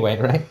sleep anyway,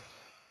 right?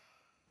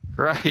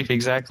 Right.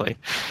 Exactly.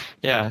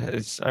 Yeah.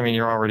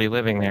 You're already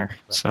living there,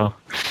 so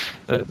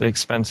the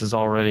expense is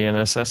already a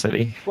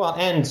necessity. Well,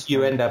 and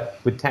you end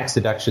up with tax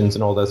deductions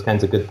and all those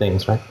kinds of good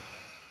things, right?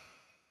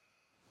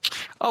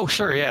 Oh,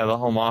 sure. Yeah. The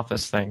home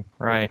office thing.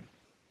 Right.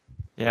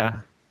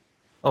 Yeah.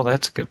 Oh,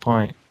 that's a good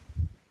point.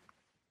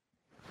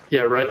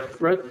 Yeah. Right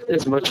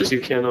as much as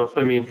you can off.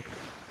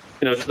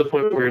 To the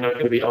point where you're not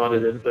going to be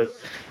audited, but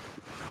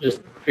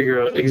just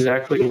figure out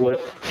exactly what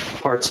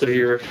parts of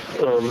your,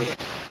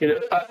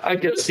 I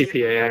get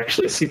CPA,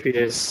 actually.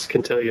 CPAs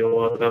can tell you a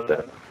lot about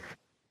that.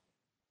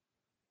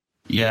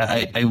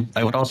 Yeah,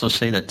 I would also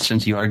say that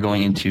since you are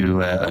going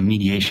into a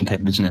mediation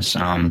type business,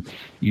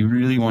 you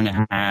really want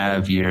to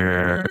have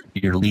your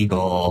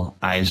legal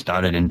I's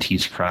dotted and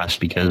T's crossed,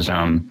 because,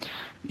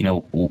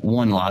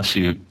 one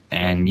lawsuit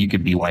and you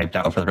could be wiped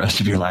out for the rest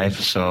of your life.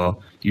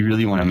 So you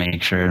really want to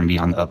make sure and be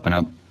on the up and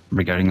up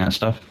regarding that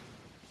stuff.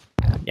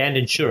 And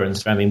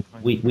insurance.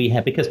 We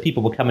had, because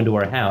people would come into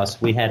our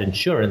house, we had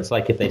insurance,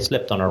 like if they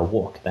slipped on our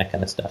walk, that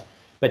kind of stuff.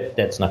 But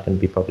that's not going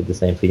to be probably the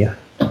same for you.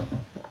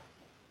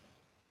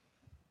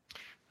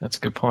 That's a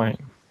good point.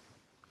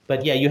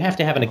 But yeah, you have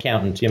to have an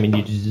accountant. You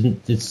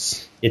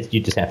just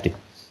have to.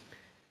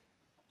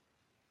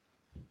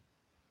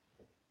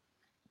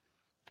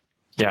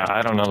 Yeah,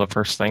 I don't know the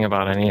first thing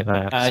about any of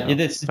that.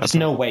 There's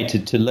no way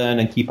to learn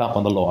and keep up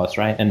on the laws,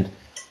 right? And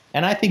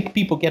I think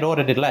people get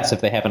audited less if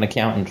they have an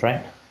accountant,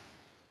 right?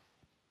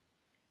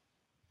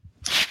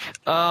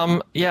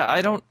 Yeah,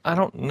 I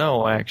don't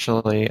know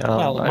actually.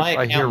 Well, my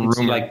I hear accountant's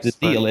rumors. like, the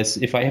deal is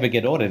if I ever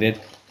get audited,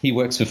 he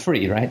works for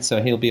free, right?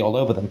 So he'll be all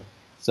over them.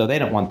 So they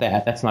don't want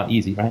that. That's not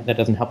easy, right? That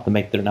doesn't help them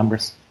make their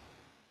numbers.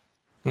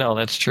 No,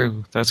 that's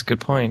true. That's a good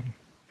point.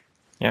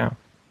 Yeah,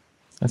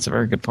 that's a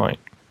very good point.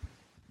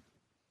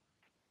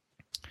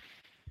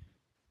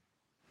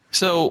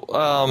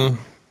 So,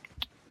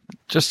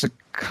 just a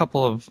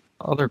couple of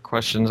other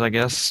questions, I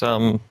guess.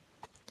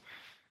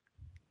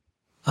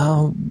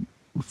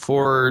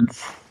 For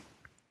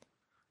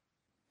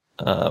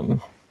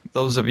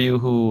those of you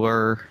who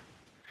are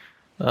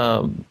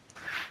no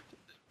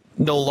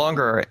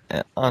longer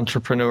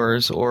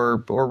entrepreneurs,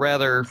 or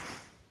rather,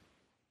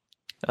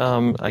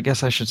 I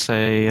guess I should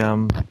say,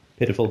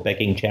 Pitiful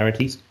begging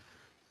charities.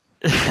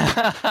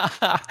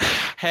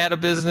 had a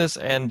business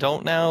and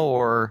don't now,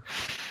 or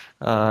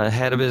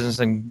had a business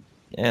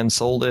and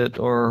sold it,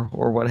 or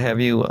what have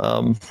you.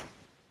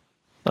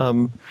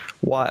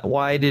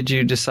 Why did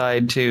you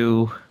decide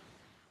to,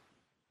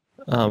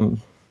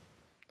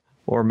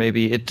 or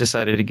maybe it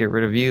decided to get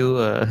rid of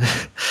you?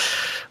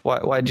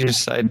 Why did you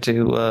decide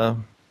to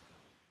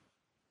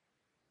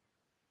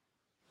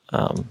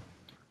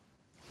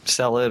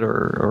sell it,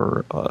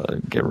 or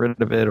get rid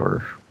of it,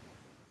 or?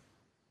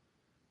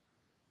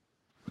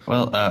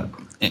 Well,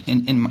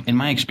 in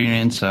my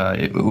experience,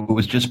 it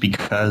was just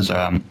because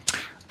I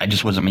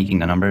just wasn't making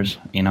the numbers.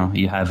 You know,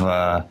 you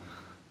have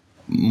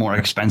more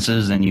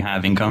expenses than you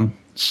have income,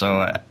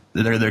 so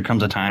there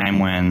comes a time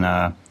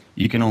when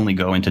you can only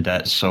go into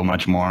debt so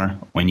much more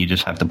when you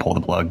just have to pull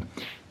the plug,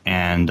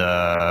 and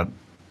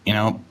you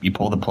know, you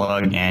pull the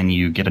plug and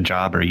you get a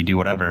job or you do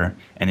whatever,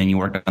 and then you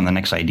work on the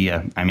next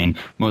idea. I mean,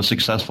 most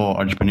successful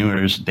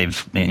entrepreneurs, they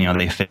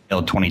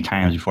failed 20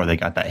 times before they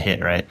got that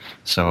hit, right?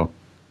 So.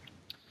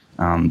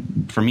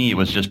 For me, it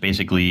was just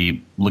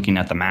basically looking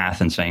at the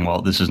math and saying,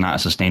 well, this is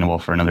not sustainable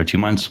for another 2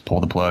 months.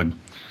 Pull the plug,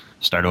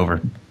 start over.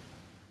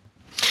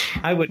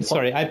 I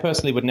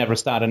personally would never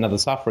start another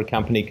software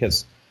company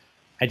because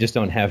I just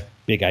don't have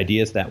big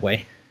ideas that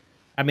way.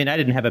 I mean, I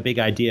didn't have a big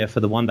idea for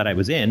the one that I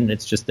was in.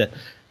 It's just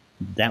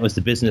that was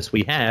the business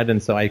we had.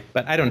 And so I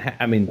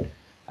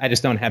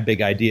just don't have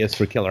big ideas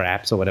for killer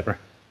apps or whatever.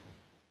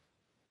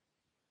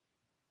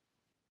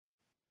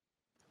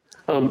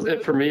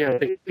 For me, I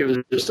think it was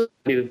just I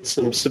needed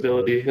some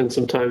stability and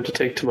some time to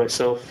take to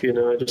myself. You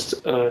know, I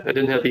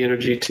didn't have the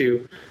energy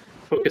to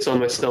focus on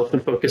myself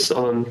and focus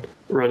on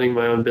running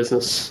my own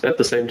business at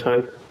the same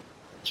time.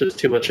 Just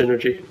too much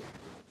energy.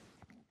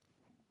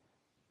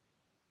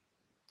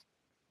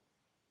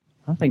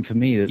 I think for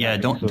me,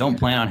 don't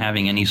plan on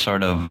having any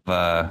sort of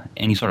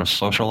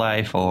social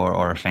life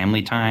or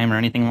family time or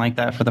anything like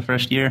that for the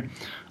first year,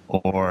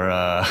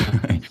 or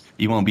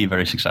you won't be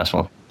very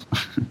successful.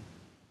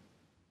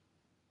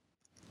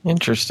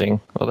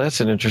 Interesting. Well, that's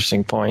an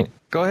interesting point.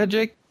 Go ahead,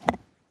 Jake.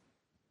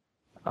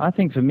 I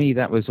think for me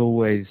that was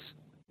always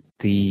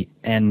the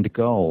end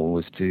goal,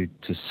 was to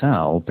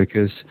sell,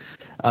 because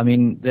I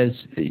mean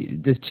there's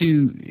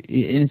two,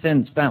 in a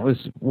sense that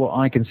was what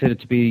I consider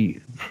to be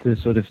the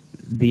sort of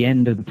the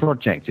end of the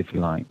project, if you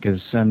like,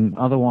 because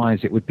otherwise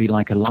it would be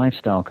like a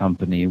lifestyle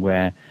company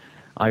where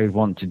I would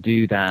want to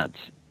do that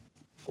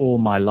all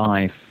my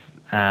life,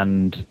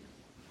 and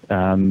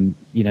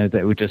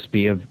that would just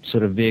be a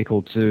sort of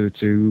vehicle to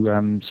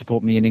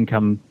support me in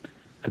income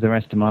for the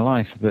rest of my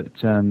life. But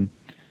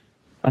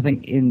I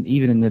think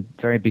even in the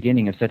very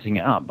beginning of setting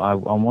it up, I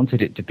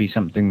wanted it to be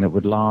something that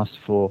would last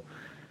for,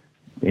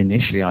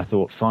 initially I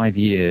thought 5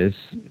 years,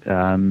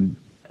 and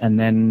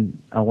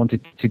then I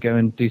wanted to go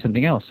and do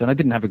something else. And I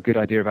didn't have a good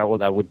idea about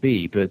what that would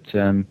be, but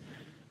in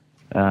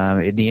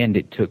the end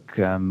it took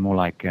more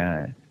like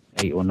 8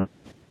 or 9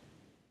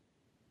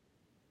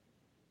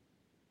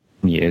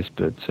 years,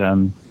 but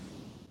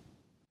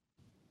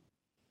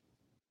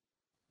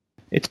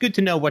it's good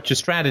to know what your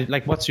strategy,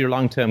 like what's your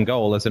long-term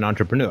goal as an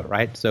entrepreneur,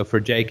 right? So for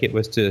Jake, it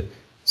was to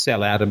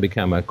sell out and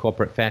become a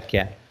corporate fat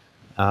cat.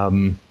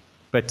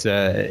 But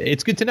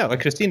it's good to know.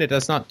 Christina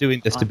does not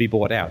doing this to be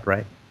bought out,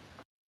 right?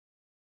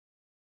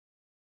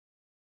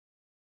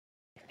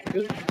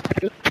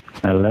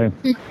 hello.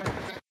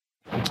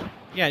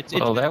 Yeah.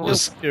 That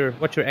was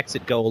what your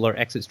exit goal or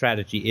exit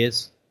strategy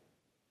is.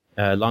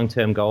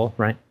 Long-term goal,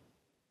 right?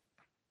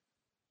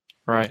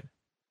 Right.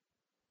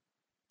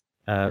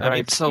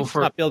 Right. So she's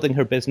not building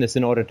her business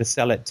in order to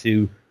sell it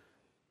to,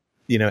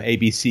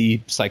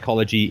 ABC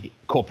Psychology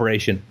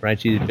Corporation, right?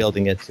 She's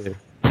building it to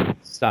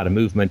start a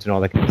movement and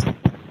all that kind of stuff.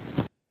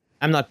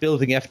 I'm not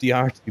building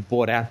FDR to be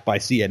bought out by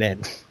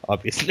CNN,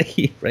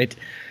 obviously, right?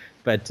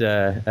 But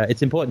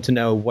it's important to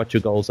know what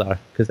your goals are,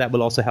 because that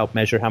will also help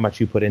measure how much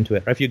you put into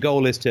it. Or if your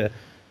goal is to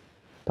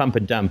pump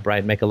and dump,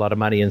 right, make a lot of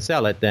money and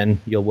sell it,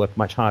 then you'll work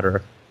much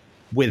harder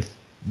with,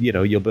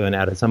 you'll burn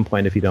out at some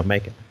point if you don't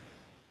make it.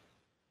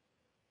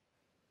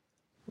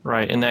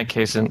 Right. In that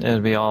case,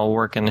 it'd be all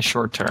work in the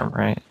short term,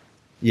 right?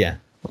 Yeah.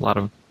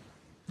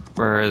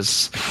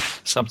 Whereas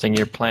something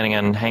you're planning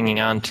on hanging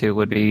on to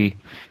would be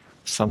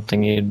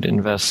something you'd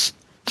invest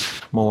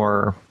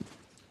more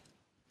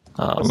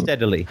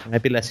steadily.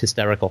 Maybe less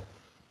hysterical.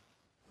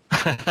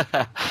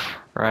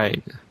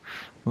 Right.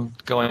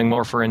 Going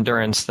more for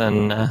endurance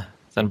than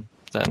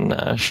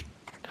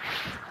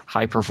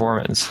high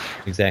performance.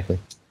 Exactly.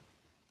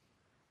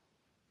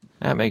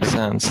 That makes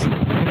sense.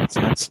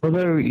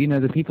 Although,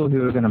 the people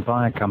who are going to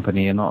buy a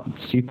company are not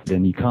stupid,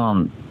 and you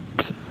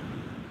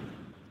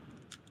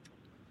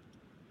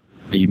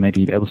may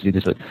be able to do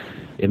this, but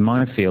in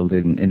my field,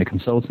 in a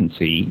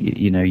consultancy,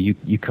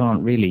 you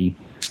can't really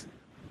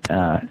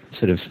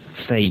sort of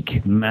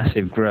fake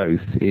massive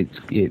growth. It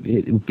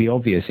would be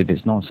obvious if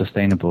it's not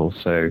sustainable.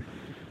 So,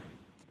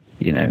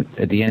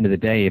 at the end of the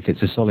day, if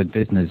it's a solid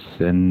business,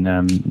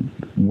 and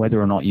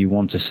whether or not you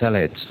want to sell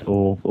it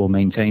or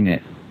maintain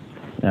it,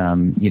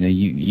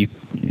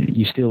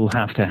 you still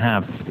have to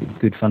have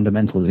good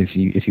fundamentals if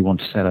you want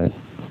to sell it.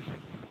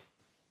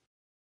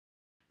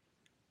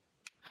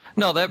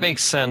 No, that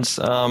makes sense.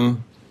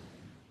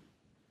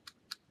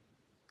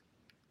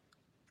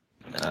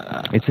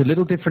 It's a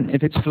little different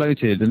if it's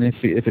floated, and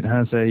if it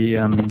has a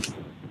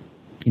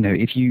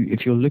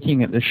if you're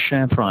looking at the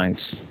share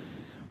price,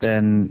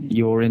 then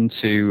you're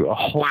into a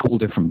whole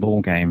different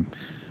ball game.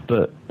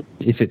 But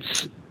if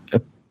it's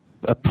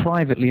a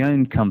privately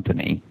owned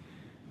company,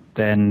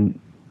 then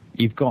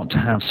you've got to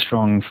have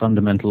strong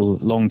fundamental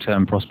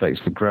long-term prospects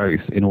for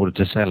growth in order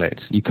to sell it.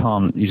 You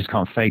just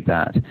can't fake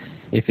that.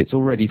 If it's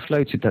already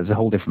floated, that's a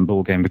whole different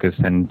ballgame, because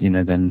then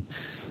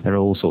there are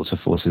all sorts of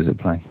forces at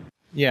play.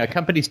 Yeah,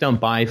 companies don't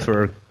buy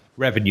for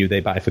revenue, they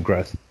buy for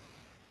growth.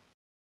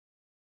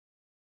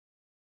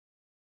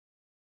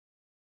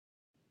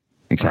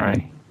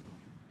 Exactly.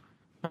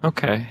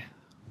 Okay.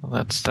 Well,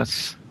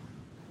 that's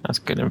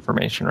good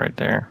information right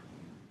there.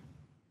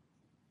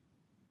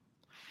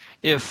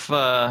 If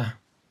there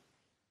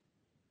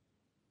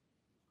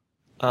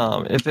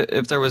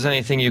was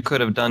anything you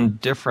could have done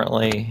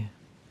differently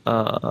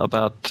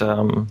about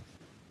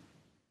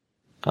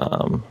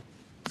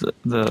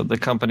the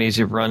companies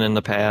you've run in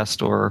the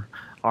past or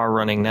are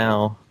running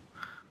now,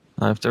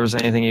 if there was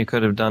anything you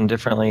could have done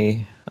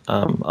differently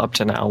up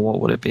to now,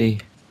 what would it be?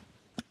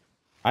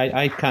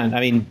 I can't. I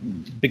mean,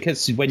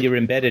 because when you're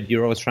embedded,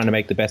 you're always trying to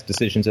make the best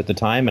decisions at the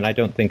time, and I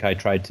don't think I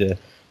tried to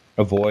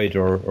avoid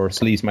or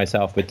sleaze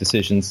myself with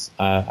decisions.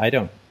 I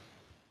don't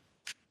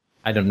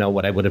know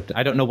what I would have.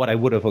 I don't know what I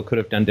would have or could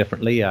have done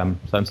differently. So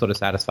I'm sort of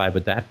satisfied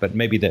with that. But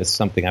maybe there's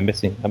something I'm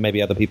missing, or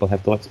maybe other people have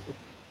thoughts.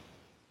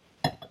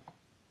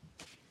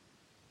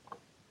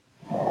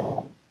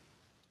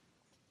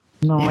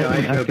 No,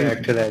 I'd go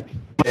back to that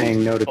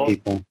saying no to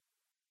people.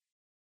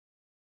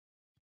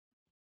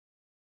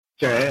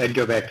 Sorry, I'd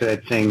go back to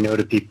that saying no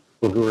to people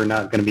who are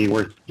not going to be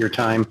worth your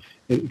time,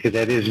 because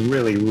that is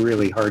really,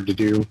 really hard to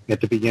do at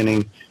the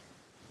beginning.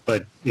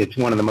 But it's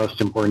one of the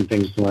most important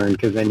things to learn,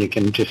 because then you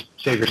can just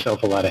save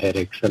yourself a lot of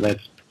headaches. So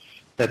that's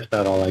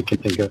about all I can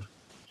think of.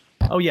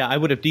 Oh yeah, I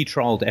would have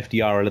detrolled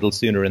FDR a little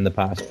sooner in the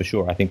past for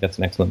sure. I think that's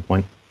an excellent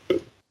point.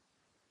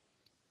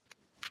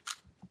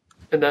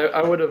 And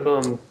I would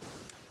have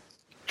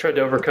tried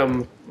to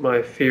overcome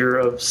my fear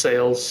of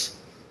sales.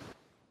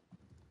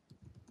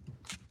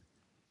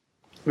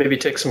 Maybe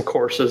take some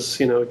courses,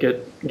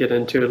 get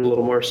into it a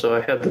little more so I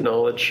had the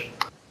knowledge.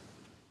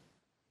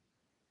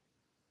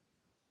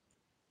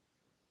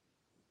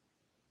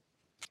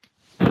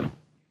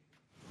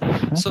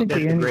 So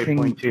that's a great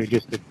point too.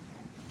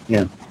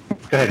 Yeah.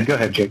 Go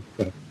ahead, Jake.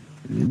 Go ahead.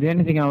 The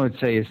only thing I would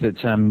say is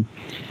that,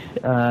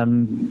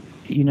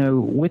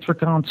 with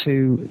regard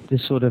to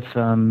this sort of,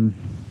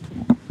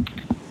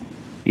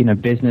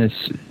 business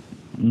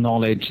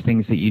knowledge,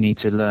 things that you need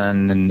to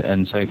learn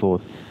and so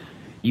forth,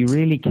 you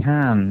really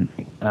can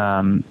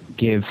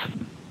give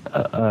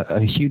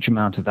a huge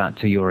amount of that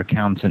to your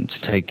accountant to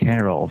take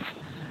care of.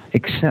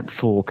 Except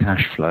for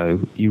cash flow,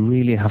 you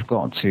really have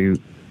got to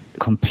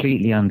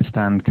completely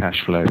understand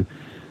cash flow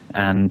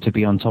and to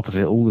be on top of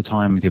it all the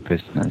time with your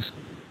business.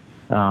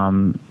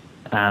 And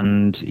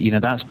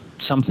that's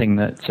something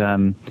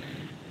that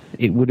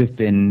it would have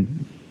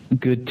been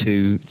good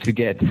to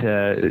get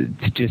to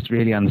just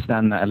really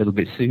understand that a little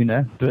bit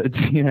sooner. But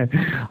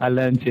I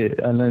learned it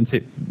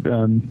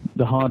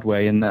the hard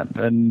way, and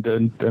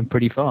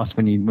pretty fast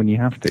when you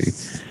have to.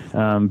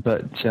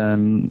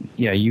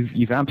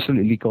 You've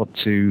absolutely got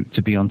to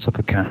be on top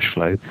of cash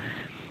flow.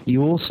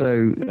 You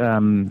also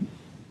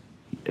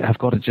have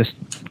got to just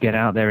get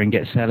out there and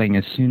get selling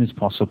as soon as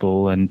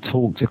possible and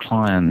talk to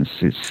clients.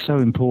 It's so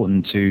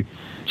important to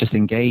just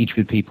engage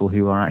with people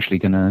who are actually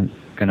going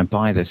to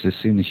buy this as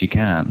soon as you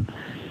can.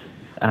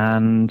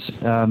 And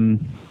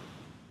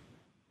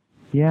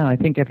I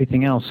think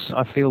everything else,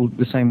 I feel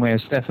the same way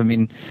as Steph. I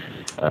mean,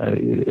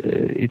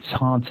 it's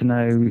hard to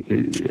know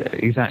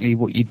exactly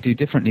what you'd do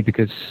differently,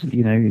 because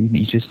you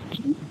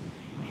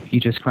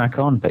just crack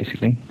on,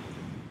 basically.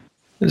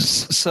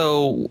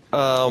 So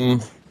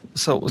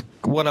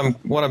what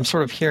I'm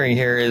sort of hearing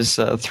here is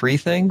three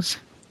things,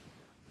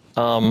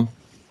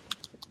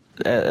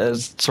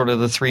 as sort of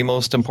the three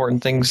most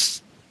important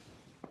things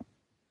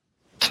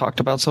talked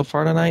about so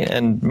far tonight,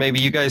 and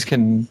maybe you guys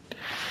can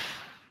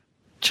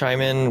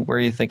chime in where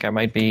you think I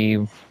might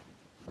be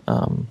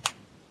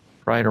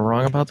right or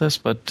wrong about this.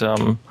 But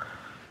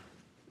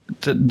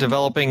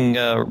developing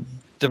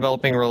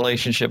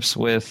relationships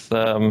with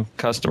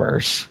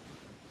customers.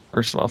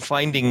 First of all,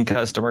 finding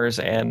customers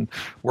and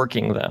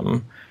working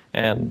them,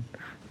 and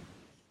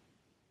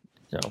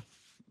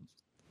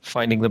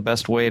finding the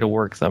best way to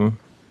work them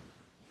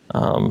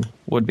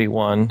would be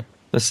one.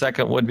 The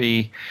second would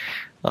be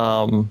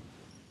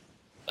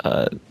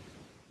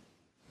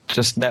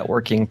just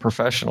networking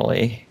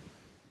professionally,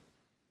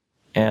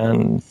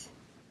 and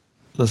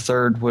the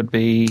third would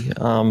be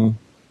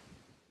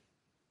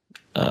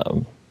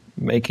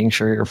making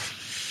sure your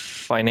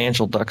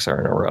financial ducks are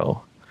in a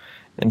row,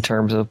 in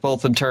terms of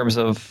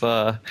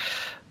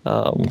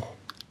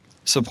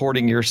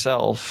supporting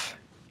yourself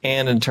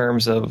and in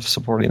terms of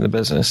supporting the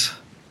business.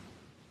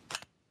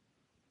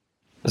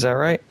 Is that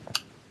right?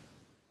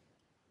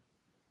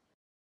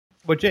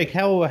 Well, Jake,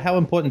 how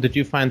important did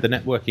you find the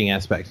networking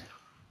aspect?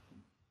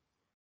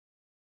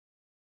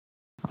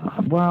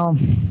 Well,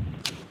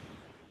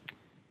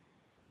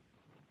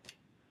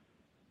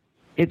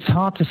 it's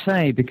hard to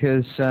say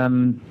because, a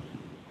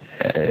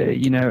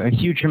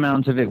huge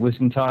amount of it was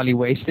entirely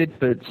wasted,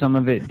 but some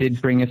of it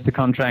did bring us to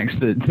contracts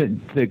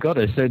that got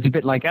us. So it's a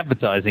bit like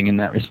advertising in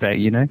that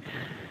respect,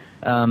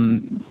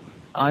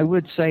 I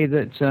would say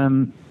that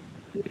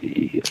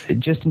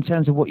just in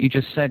terms of what you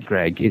just said,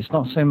 Greg, it's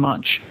not so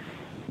much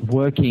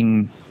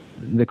working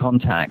the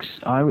contacts.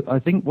 I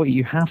think what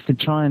you have to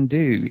try and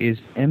do is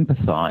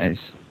empathize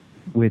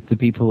with the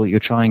people that you're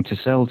trying to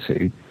sell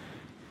to,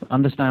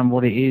 understand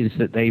what it is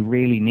that they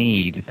really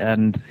need,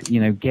 and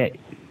get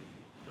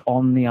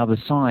on the other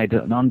side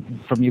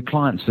from your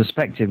client's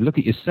perspective. Look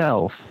at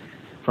yourself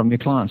from your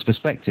client's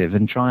perspective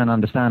and try and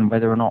understand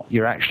whether or not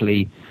you're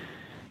actually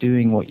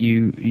doing what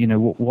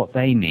what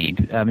they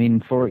need. I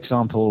mean, for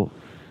example,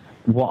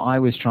 what I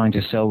was trying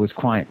to sell was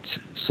quite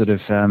sort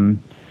of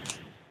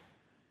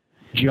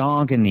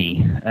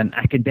jargony and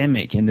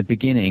academic in the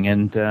beginning,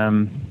 and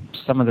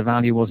some of the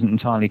value wasn't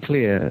entirely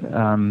clear.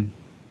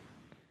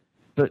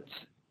 But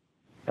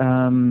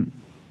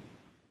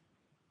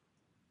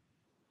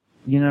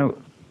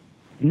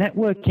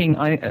networking,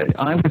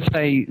 I would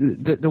say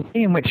that the way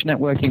in which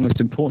networking was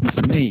important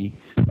for me,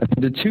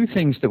 the two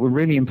things that were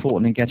really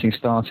important in getting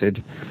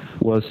started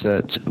was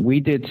that we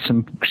did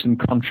some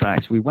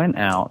contracts. We went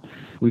out,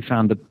 we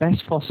found the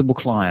best possible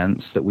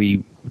clients that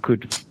we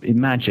could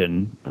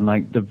imagine,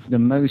 like the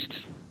most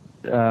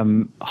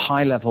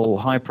high-level,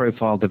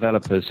 high-profile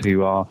developers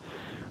who are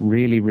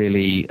really,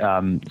 really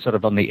sort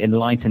of on the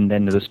enlightened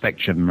end of the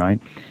spectrum, right?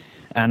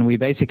 And we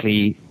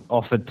basically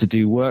offered to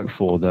do work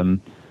for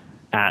them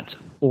at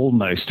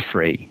almost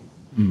free.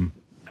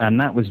 And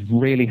that was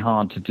really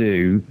hard to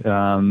do,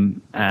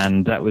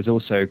 and that was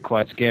also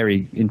quite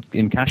scary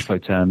in cash flow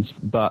terms,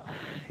 but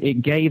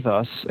it gave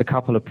us a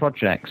couple of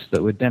projects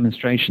that were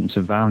demonstrations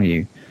of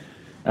value,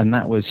 and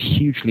that was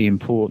hugely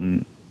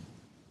important.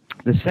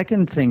 The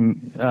second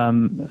thing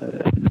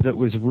that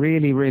was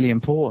really, really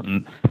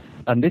important,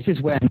 and this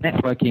is where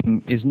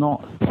networking is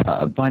not,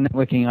 by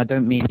networking I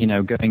don't mean,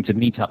 going to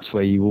meetups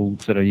where you all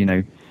sort of,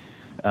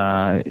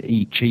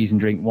 eat cheese and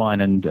drink wine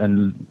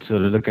and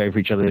sort of look over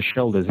each other's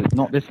shoulders. It's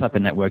not this type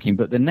of networking,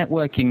 but the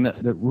networking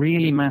that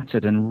really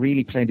mattered and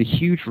really played a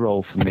huge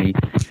role for me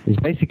is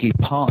basically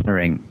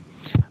partnering.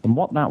 And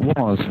what that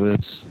was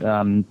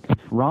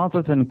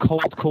rather than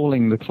cold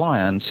calling the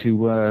clients, who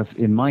were,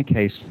 in my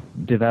case,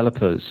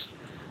 developers,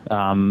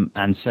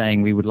 and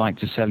saying we would like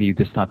to sell you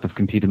this type of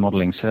computer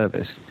modeling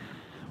service,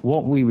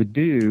 what we would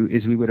do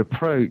is we would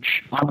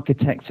approach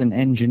architects and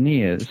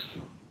engineers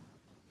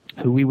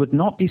who we would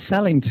not be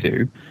selling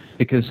to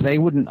because they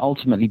wouldn't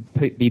ultimately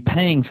be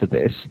paying for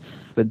this,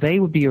 but they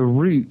would be a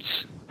route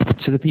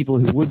to the people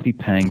who would be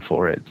paying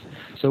for it.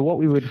 So what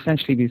we would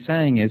essentially be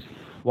saying is,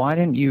 why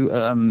don't you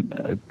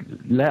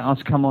let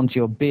us come onto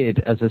your bid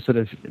as a sort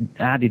of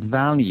added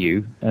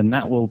value, and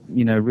that will,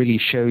 really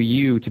show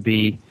you to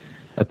be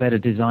a better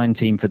design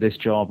team for this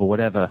job or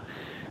whatever.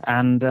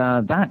 And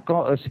that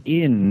got us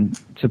in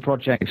to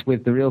projects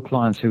with the real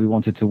clients who we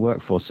wanted to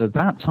work for. So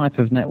that type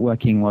of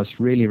networking was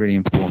really, really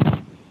important.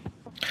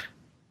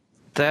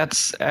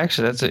 That's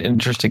an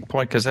interesting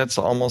point, because that's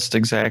almost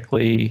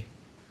exactly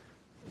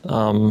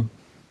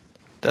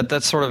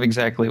that's sort of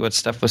exactly what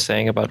Steph was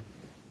saying about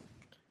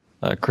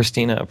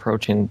Christina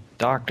approaching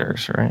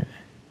doctors, right?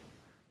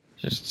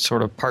 Just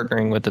sort of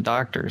partnering with the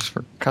doctors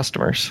for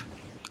customers.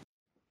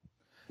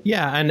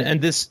 Yeah,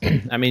 and this,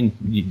 I mean,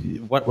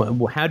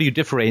 how do you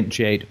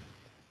differentiate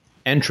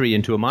entry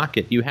into a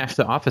market? You have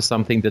to offer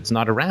something that's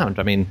not around.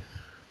 I mean,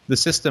 the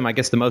system, I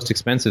guess the most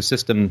expensive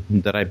system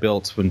that I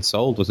built when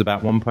sold was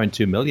about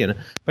 1.2 million,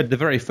 but the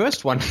very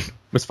first one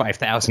was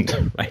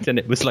 5,000, right? And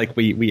it was like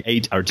we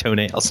ate our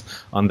toenails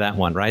on that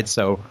one, right?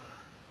 So,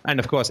 and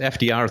of course,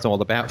 FDR is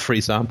all about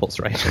free samples,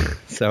 right?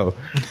 So,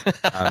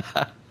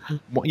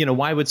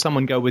 why would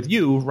someone go with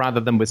you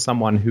rather than with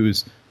someone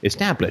who's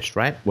established,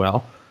 right?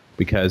 Well,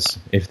 because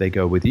if they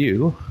go with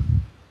you,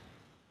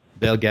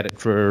 they'll get it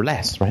for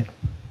less, right?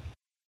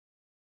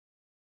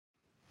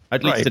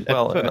 At least at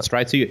first,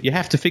 right? So you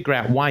have to figure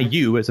out why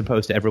you as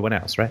opposed to everyone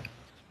else, right?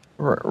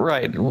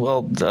 Right.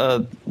 Well,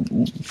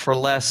 for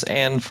less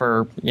and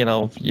for,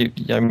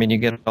 I mean, you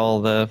get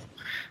all the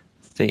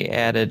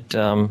added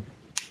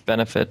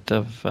benefit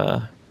of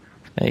a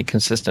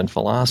consistent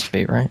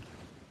philosophy, right?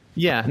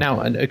 Yeah.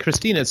 Now,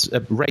 Christina's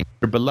rate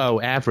below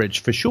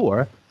average for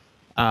sure.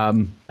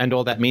 And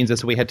all that means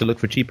is we had to look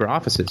for cheaper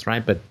offices,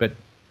 right? But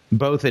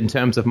both in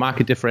terms of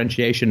market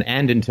differentiation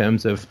and in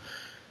terms of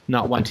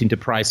not wanting to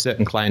price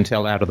certain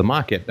clientele out of the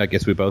market, I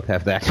guess we both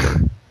have that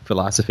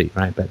philosophy,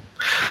 right? But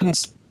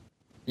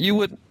you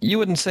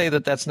wouldn't say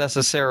that that's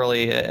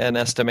necessarily an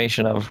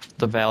estimation of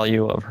the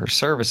value of her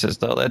services,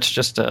 though.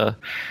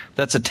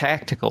 That's a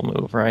tactical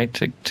move, right?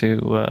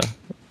 To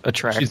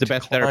attract. She's the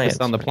best clients,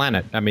 therapist on the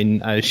planet. I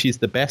mean, she's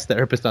the best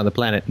therapist on the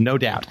planet, no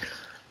doubt.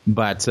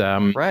 But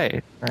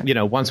right.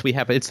 Once we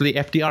have, it's the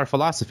FDR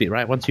philosophy,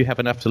 right? Once you have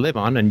enough to live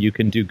on and you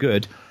can do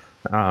good,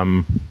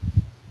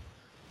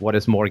 what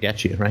does more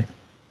get you, right?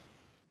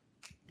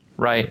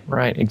 Right,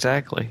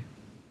 exactly.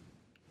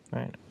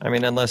 Right. I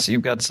mean, unless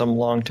you've got some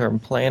long-term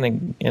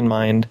planning in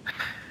mind,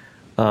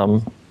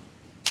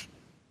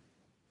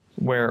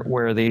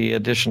 where the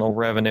additional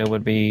revenue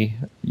would be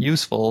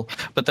useful,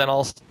 but then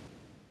also,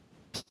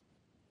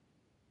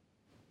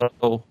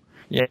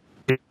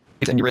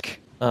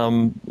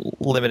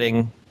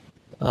 limiting,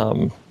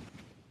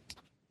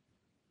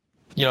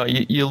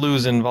 you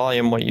lose in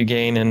volume what you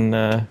gain in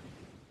the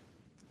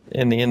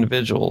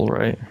individual,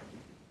 right?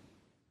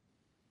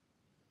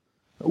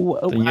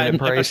 I'm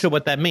not sure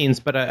what that means,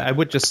 but I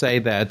would just say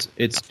that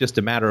it's just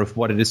a matter of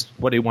what it is.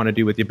 What do you want to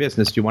do with your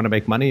business? Do you want to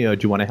make money or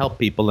do you want to help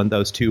people? And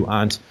those two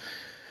aren't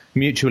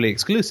mutually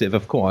exclusive,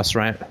 of course,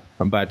 right?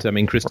 But I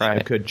mean,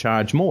 Christina could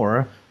charge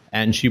more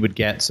and she would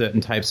get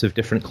certain types of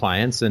different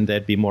clients and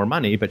there'd be more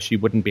money, but she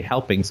wouldn't be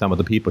helping some of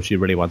the people she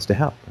really wants to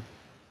help.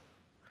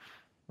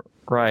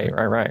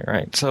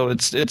 Right. So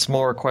it's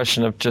more a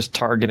question of just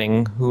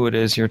targeting who it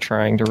is you're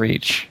trying to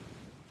reach.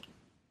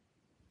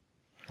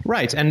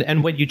 Right,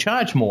 and when you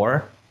charge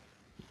more,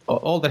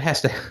 all that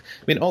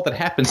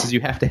happens is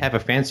you have to have a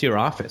fancier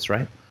office,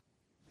 right?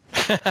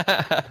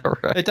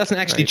 Right. It doesn't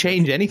actually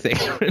change anything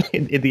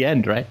in the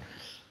end, right?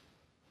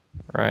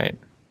 Right.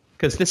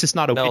 Because this is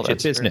not a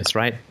widget business,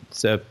 right?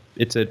 So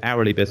it's an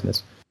hourly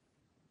business.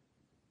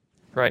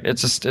 Right.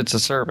 It's a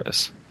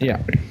service.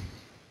 Yeah.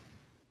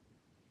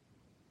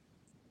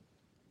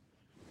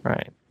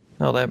 Right.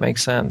 No, that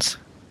makes sense.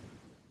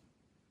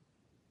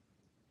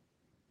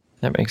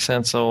 That makes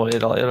sense. So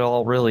it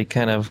all really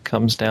kind of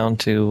comes down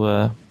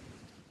to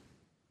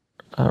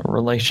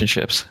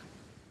relationships.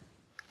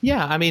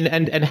 Yeah, I mean,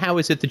 and how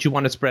is it that you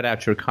want to spread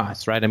out your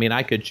costs, right? I mean,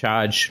 I could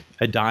charge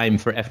a dime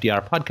for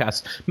FDR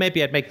podcasts.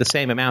 Maybe I'd make the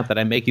same amount that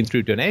I'm making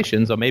through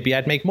donations, or maybe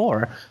I'd make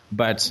more,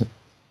 but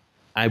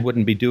I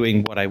wouldn't be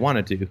doing what I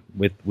want to do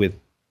with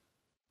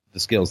the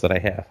skills that I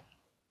have.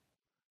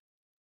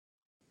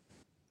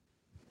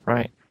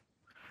 Right.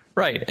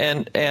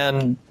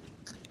 And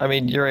I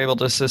mean, you're able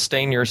to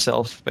sustain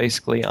yourself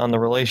basically on the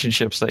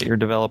relationships that you're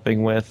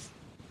developing with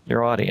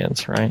your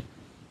audience, right?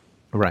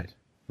 Right.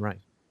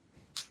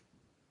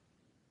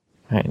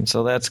 And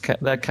so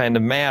that kind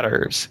of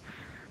matters,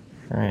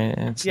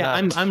 right?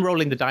 I'm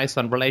rolling the dice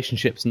on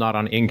relationships, not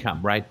on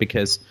income, right?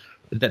 Because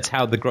that's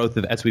how the growth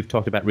of, as we've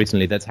talked about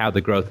recently, that's how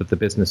the growth of the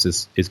business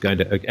is going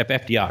to,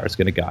 FDR is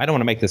going to go. I don't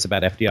want to make this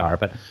about FDR,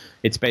 but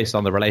it's based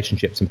on the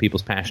relationships and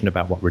people's passion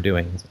about what we're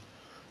doing,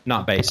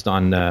 not based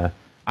on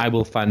I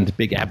will fund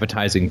big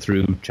advertising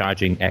through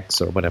charging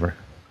X or whatever.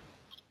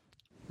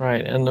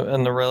 Right, and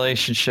the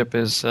relationship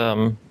is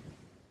sort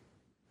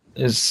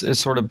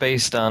of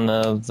based on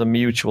the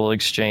mutual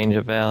exchange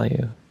of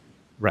value.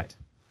 Right.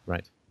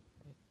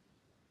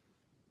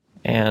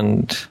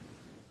 And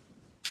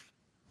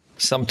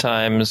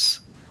sometimes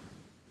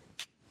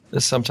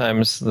you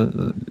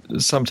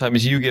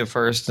give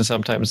first, and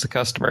sometimes the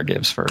customer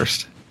gives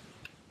first.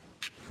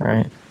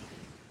 Right.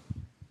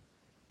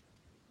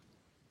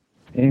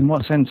 In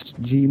what sense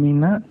do you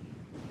mean that?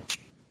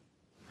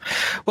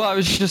 Well, I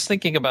was just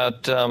thinking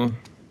about,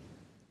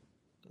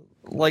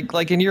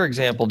 like in your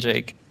example,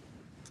 Jake,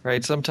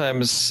 right?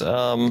 Sometimes,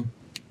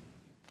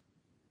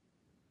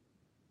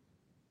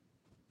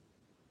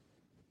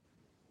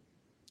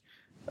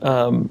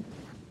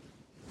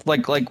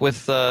 like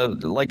with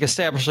like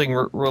establishing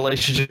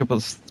relationship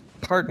with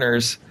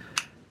partners,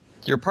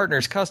 your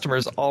partner's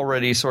customers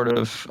already sort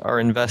of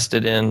are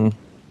invested in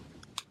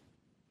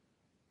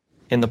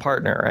the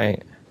partner,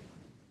 right?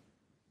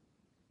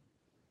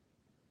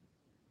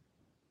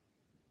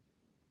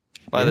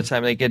 By the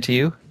time they get to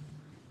you.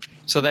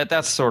 So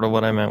that's sort of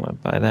what I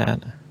meant by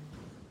that.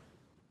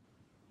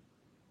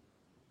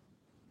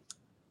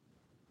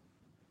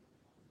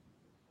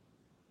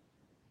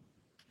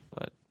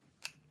 But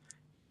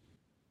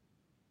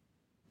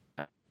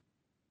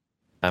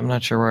I'm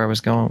not sure where I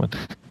was going with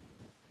that.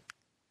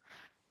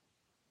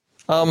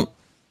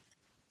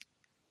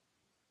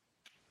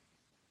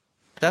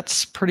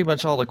 That's pretty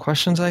much all the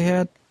questions I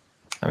had.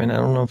 I mean, I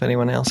don't know if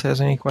anyone else has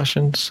any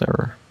questions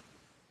or.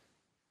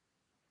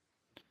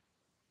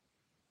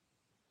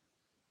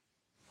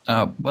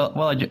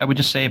 I would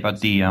just say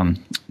about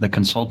the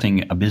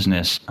consulting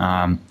business.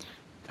 I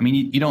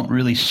mean, you don't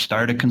really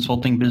start a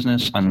consulting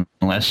business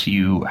unless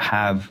you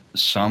have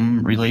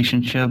some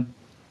relationship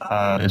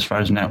as far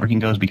as networking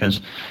goes,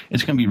 because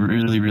it's going to be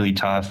really, really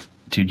tough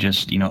to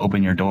just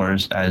open your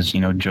doors as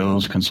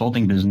Joe's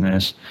consulting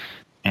business,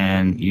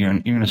 and you're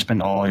going to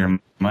spend all your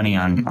money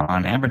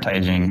on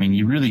advertising. I mean,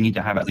 you really need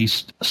to have at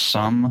least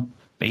some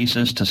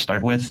basis to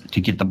start with to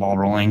get the ball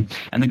rolling.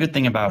 And the good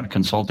thing about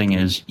consulting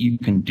is you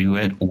can do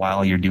it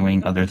while you're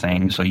doing other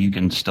things, so you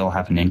can still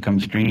have an income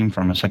stream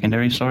from a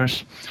secondary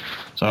source.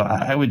 So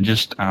I would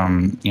just,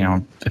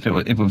 if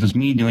it was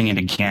me doing it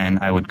again,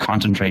 I would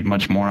concentrate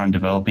much more on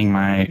developing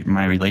my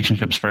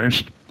relationships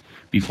first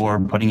before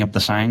putting up the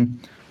sign,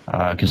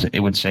 because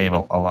it would save a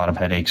lot of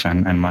headaches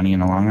and money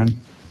in the long run.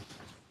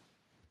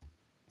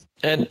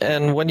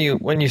 And when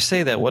you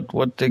say that,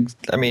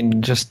 I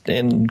mean, just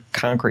in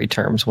concrete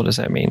terms, what does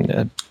that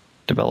mean?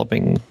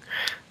 Developing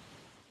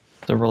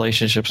the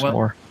relationships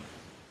more.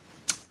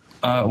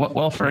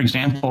 Well, for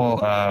example,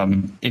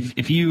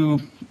 if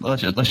you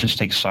let's just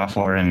take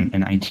software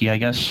and IT, I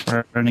guess,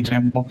 for an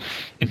example.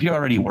 If you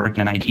already work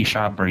in an IT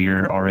shop or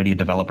you're already a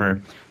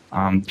developer,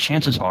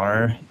 chances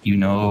are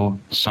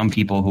some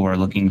people who are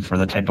looking for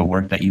the type of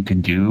work that you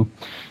could do,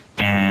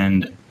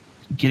 and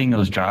getting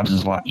those jobs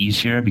is a lot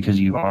easier because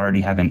you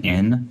already have an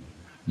in,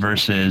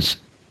 versus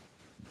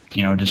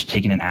just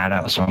taking an ad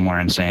out somewhere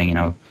and saying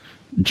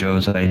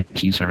Joe's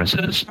IT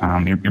services.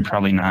 You're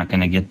probably not going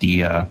to get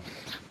the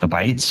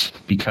bites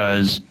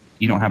because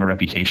you don't have a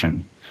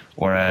reputation.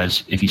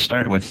 Whereas if you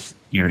start with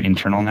your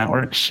internal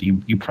networks,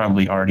 you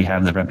probably already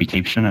have the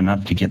reputation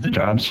enough to get the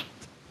jobs.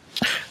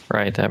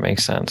 Right, that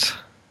makes sense.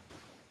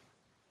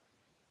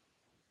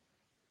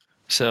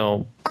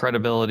 So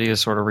credibility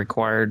is sort of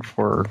required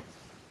for.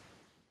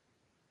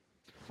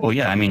 Well,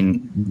 yeah, I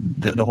mean,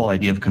 the whole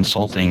idea of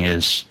consulting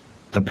is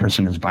the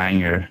person is buying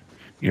your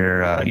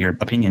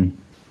opinion.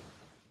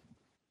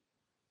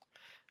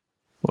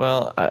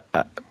 Well, I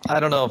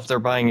don't know if they're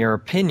buying your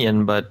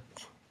opinion, but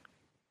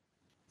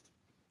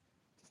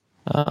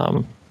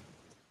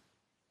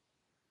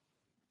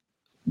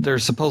they're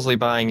supposedly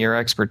buying your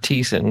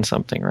expertise in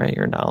something, right?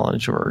 Your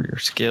knowledge or your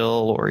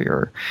skill or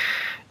your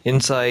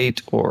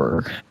insight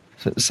or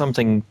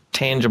something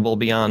tangible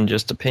beyond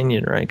just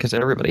opinion, right? Because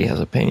everybody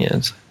has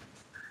opinions.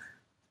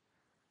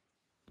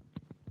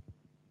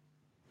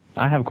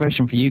 I have a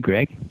question for you,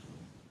 Greg.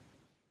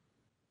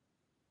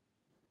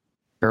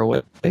 Fire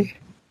away.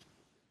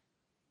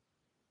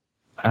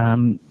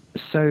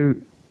 So,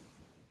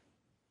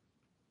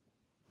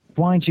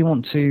 why do you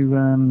want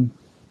to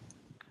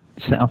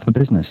set up a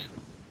business?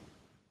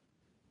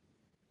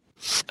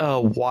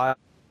 Why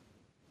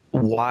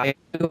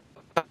do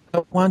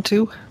I want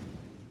to?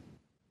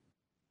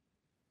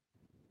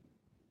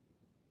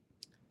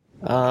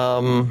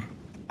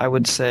 I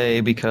would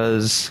say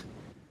because,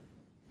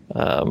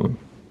 long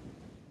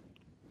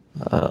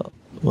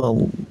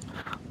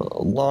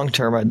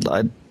term,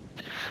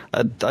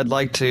 I'd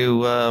like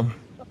to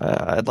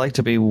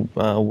be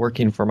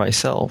working for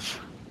myself.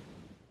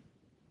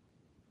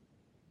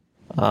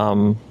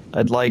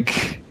 I'd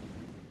like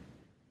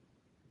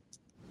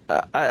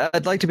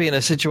to be in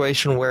a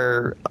situation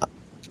where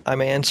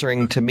I'm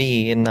answering to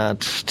me and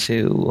not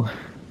to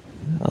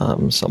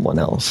someone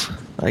else,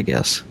 I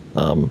guess.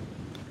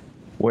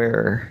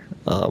 Where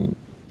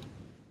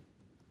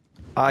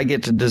I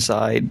get to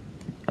decide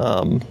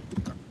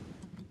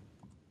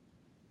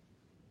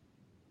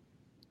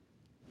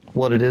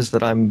what it is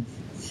that I'm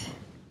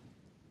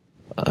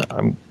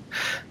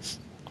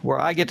where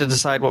I get to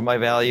decide what my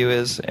value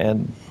is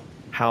and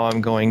how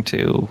I'm going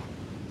to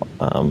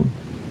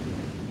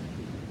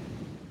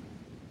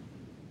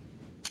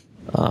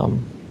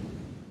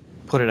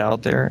put it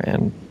out there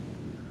and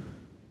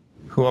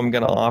who I'm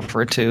going to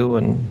offer it to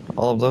and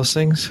all of those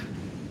things.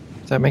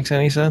 If that makes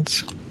any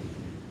sense.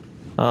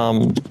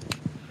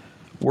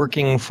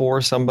 Working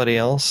for somebody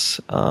else,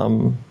 I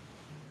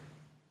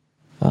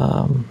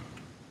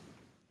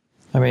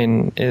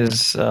mean,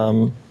 is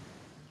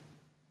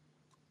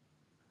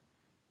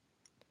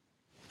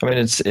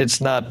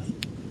it's not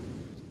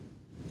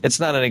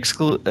an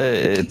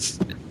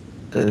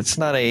it's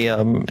not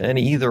an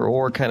either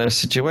or kind of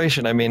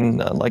situation. I mean,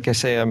 like I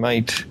say, I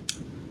might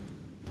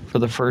for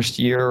the first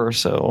year or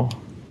so,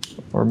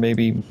 or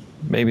maybe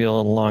a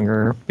little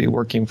longer, be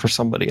working for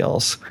somebody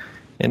else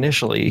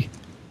initially.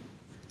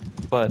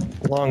 But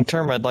long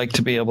term, I'd like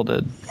to be able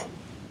to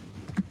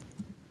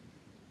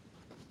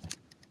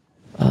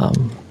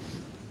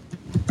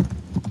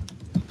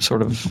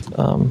sort of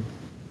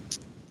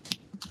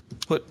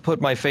put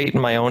my fate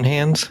in my own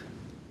hands.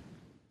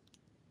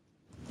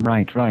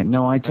 Right.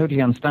 No, I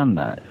totally understand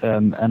that.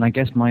 And I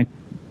guess my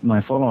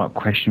follow-up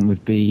question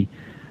would be,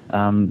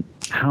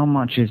 how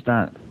much is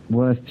that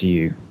worth to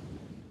you?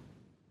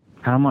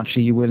 How much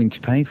are you willing to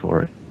pay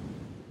for it?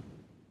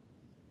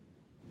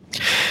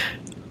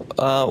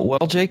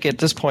 Well, Jake, at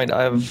this point,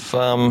 I've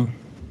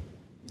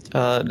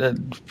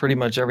pretty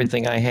much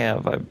everything I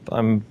have.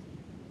 I've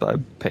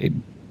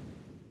paid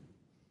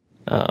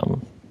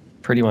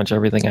pretty much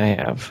everything I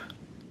have,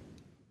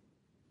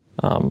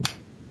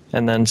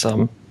 and then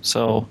some.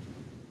 So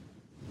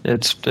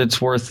it's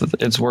worth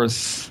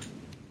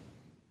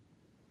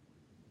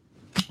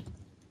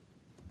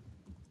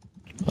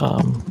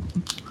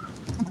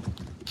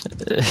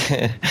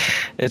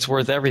it's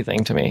worth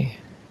everything to me.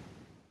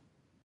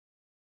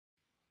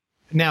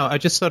 Now, I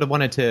just sort of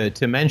wanted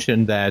to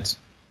mention that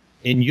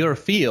in your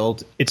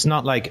field, it's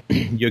not like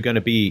you're going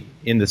to be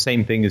in the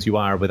same thing as you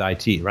are with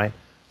IT, right?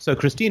 So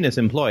Christina's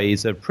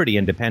employees are pretty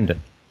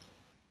independent.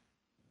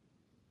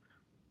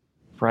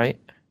 Right?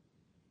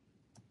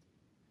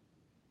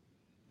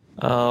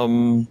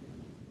 I'm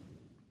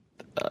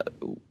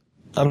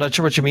not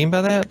sure what you mean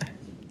by that.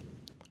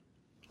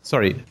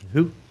 Sorry,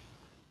 who?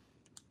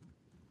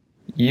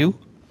 You?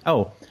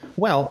 Oh,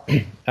 well,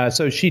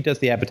 so she does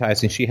the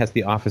advertising, she has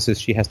the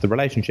offices, she has the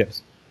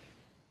relationships.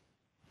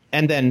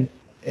 And then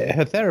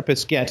her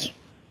therapists get,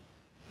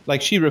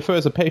 like, she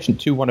refers a patient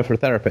to one of her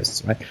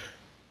therapists, right?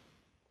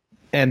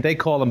 And they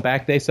call them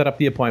back, they set up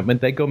the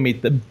appointment, they go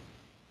meet them,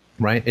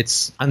 right?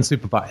 It's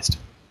unsupervised.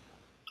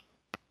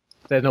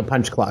 There's no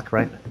punch clock,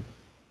 right?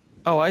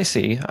 Oh, I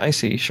see.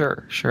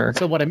 Sure.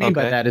 So what I mean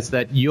by that is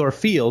that your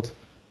field,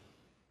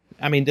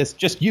 I mean, there's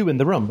just you in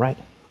the room, right?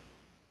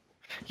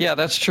 Yeah,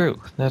 that's true.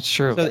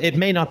 So it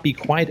may not be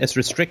quite as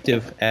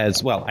restrictive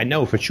as, well, I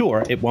know for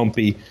sure it won't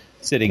be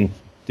sitting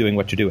doing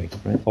what you're doing,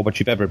 right? Or what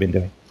you've ever been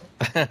doing.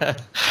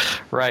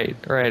 Right.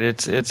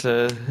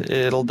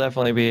 It'll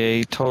definitely be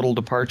a total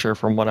departure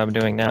from what I'm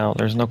doing now.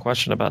 There's no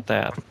question about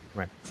that.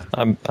 Right.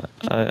 I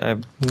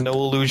have no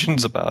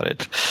illusions about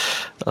it.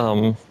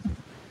 Or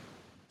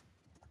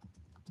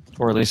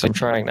at least I'm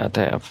trying not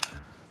to have.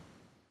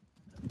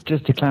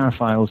 Just to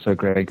clarify also,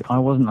 Greg, I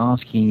wasn't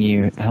asking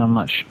you how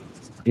much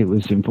it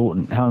was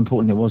important, how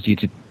important it was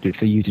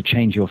for you to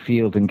change your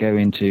field and go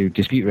into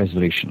dispute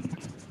resolution.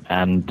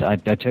 And I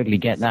totally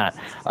get that.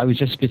 I was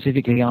just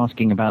specifically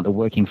asking about the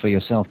working for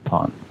yourself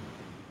part.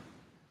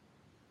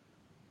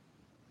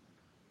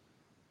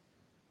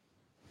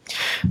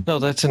 No,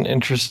 that's an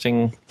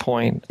interesting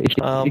point.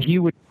 If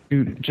you were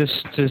to,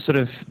 just to sort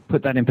of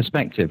put that in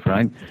perspective,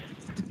 right?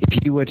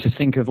 If you were to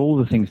think of all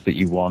the things that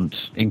you want,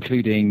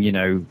 including,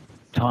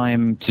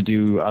 time to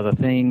do other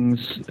things,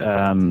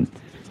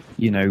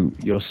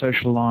 your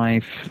social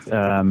life,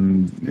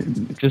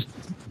 just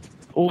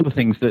all the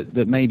things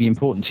that may be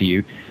important to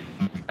you,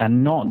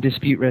 and not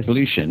dispute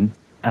resolution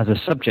as a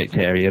subject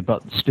area,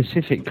 but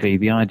specifically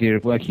the idea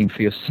of working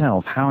for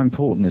yourself, how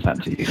important is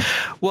that to you?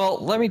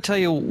 Well, let me tell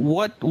you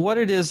what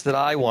it is that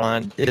I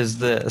want is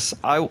this.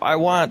 I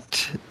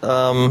want,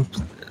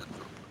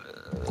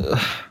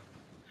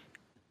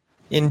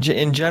 in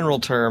general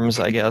terms,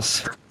 I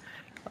guess,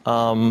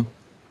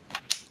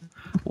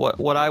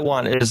 what I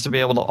want is to be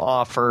able to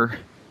offer.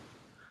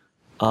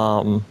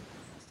 I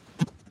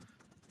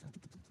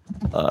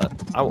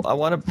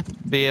want to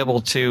be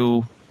able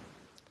to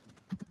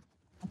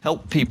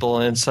help people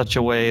in such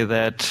a way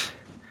that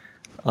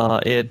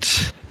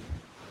it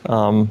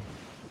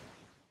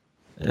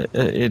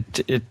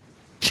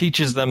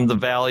teaches them the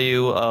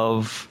value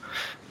of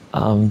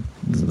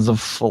the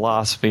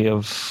philosophy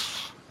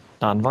of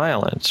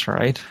nonviolence,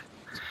 right?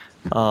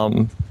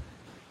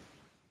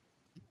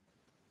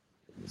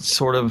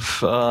 Sort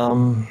of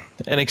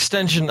an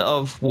extension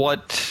of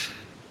what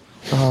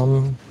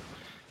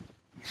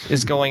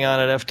is going on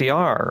at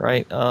FDR,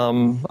 right?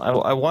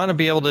 I want to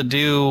be able to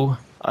do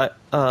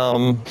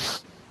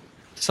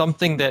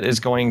something that is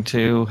going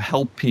to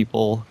help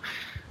people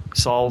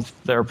solve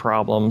their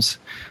problems.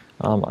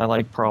 I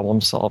like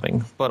problem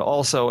solving, but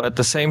also at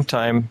the same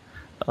time,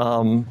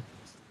 that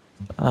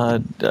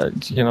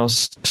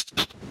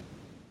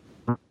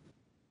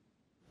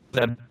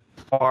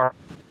are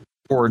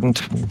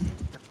important.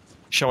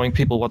 Showing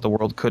people what the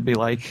world could be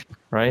like,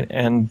 right?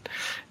 And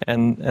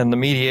the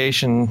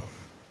mediation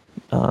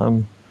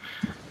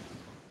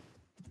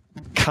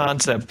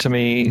concept to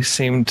me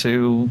seemed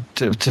to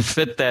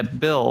fit that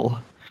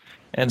bill,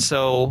 and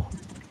so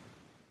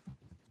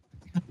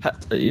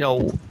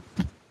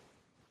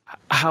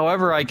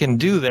however I can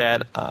do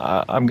that,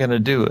 I'm going to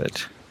do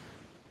it,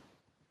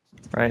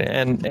 right?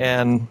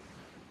 And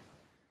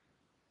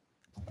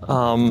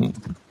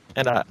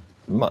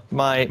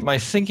my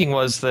thinking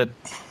was that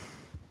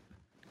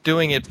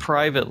doing it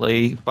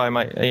privately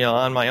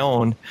on my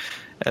own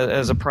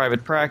as a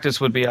private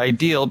practice would be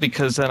ideal,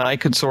 because then I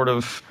could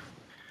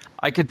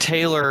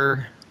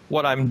tailor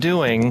what I'm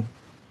doing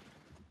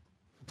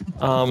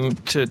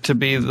to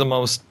be the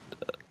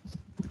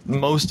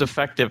most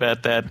effective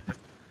at that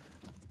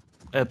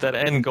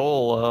end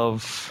goal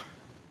of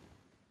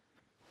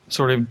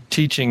sort of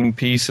teaching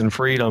peace and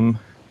freedom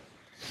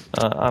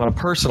on a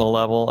personal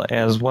level,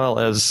 as well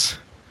as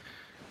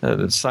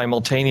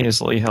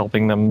simultaneously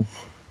helping them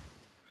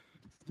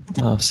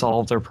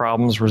solve their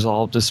problems,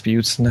 resolve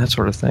disputes, and that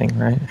sort of thing,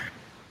 right?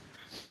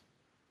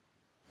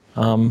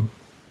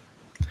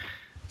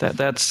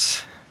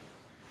 That's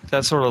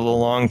sort of the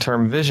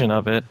long-term vision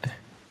of it,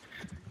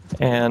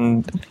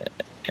 and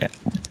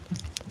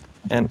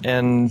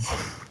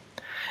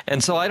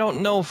And so I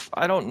don't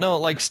know.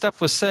 Like Steph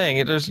was saying,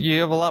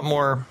 you have a lot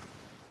more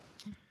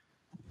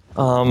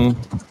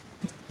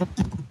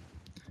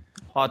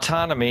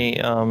autonomy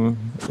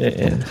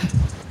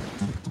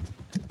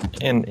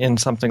in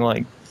something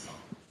like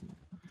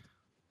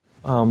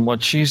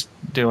what she's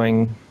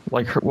doing,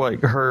 like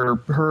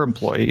her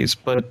employees,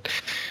 but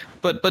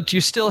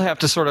you still have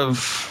to sort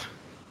of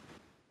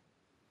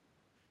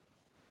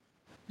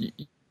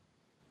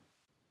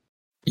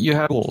you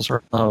have rules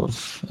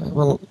of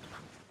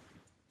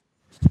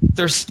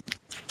there's.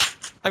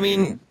 I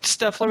mean,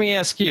 Steph, let me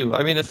ask you.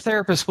 I mean, a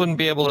therapist wouldn't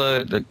be able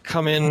to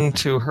come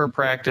into her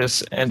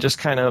practice and just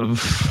kind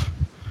of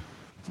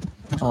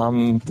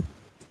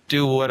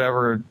do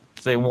whatever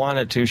they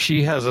wanted to.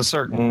 She has a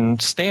certain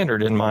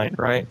standard in mind,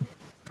 right?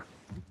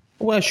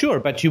 Well, sure,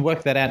 but you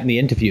work that out in the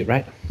interview,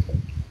 right?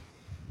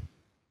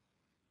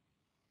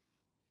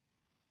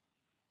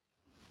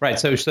 Right,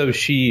 so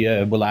she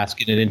will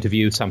ask in an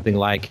interview something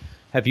like,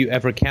 have you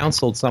ever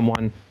counseled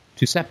someone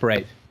to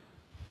separate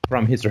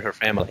from his or her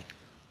family?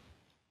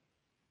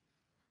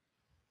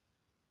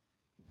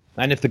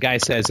 And if the guy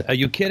says, are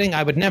you kidding?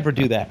 I would never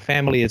do that.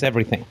 Family is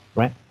everything,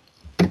 right?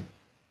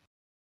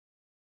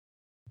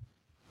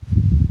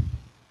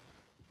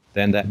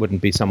 Then that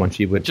wouldn't be someone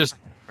she would... Just...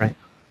 Right?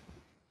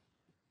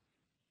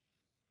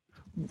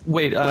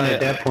 Wait, at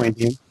that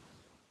point,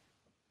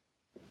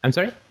 I'm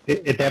sorry?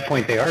 At that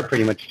point, they are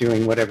pretty much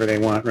doing whatever they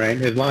want,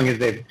 right? As long as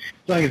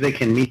they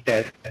can meet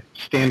that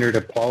standard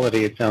of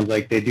quality, it sounds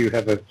like they do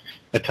have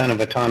a ton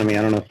of autonomy.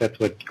 I don't know if that's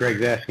what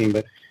Greg's asking,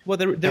 but well,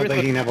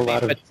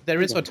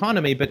 there is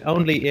autonomy, but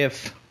only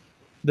if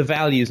the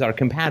values are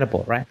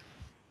compatible, right?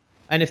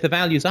 And if the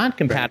values aren't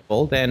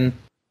compatible, then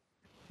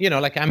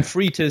like I'm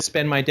free to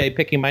spend my day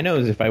picking my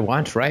nose if I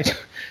want, right?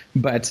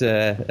 But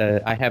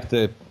I have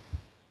the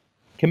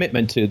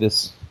commitment to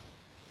this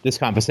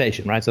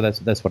conversation, right? So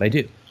that's what I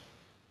do.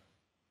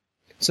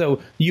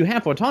 So you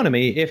have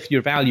autonomy if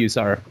your values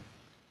are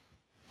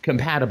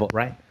compatible,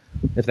 right?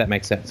 If that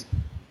makes sense.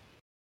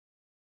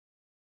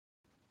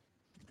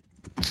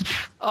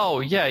 Oh,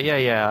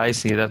 yeah. I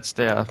see. That's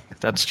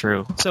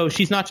true. So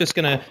she's not just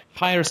going to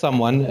hire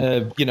someone,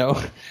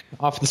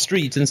 off the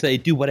streets and say,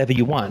 do whatever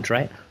you want,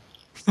 right?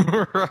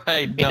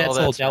 Right. No, that's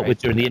all dealt with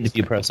during the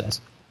interview process.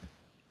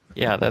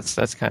 Yeah,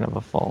 that's kind of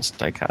a false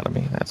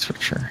dichotomy, that's for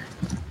sure.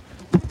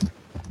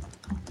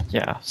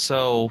 Yeah,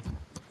 so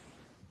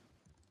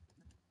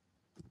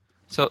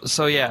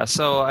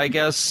I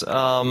guess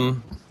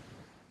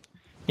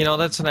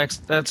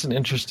that's an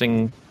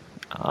interesting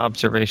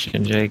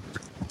observation, Jake.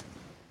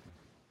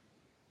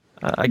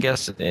 I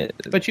guess.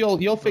 But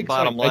you'll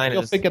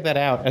figure that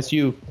out as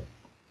you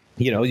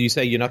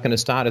say you're not going to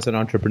start as an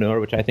entrepreneur,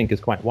 which I think is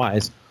quite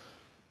wise.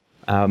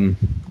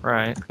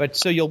 Right. But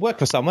so you'll work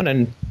for someone,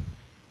 and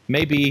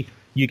maybe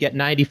you get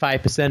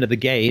 95% of the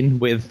gain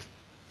with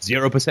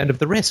 0% of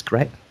the risk,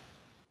 right?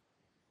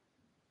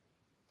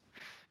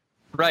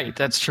 Right,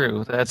 that's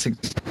true.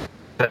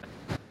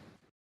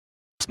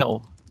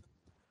 No.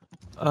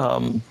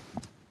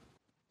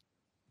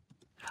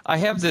 I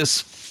have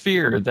this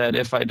fear that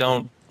if I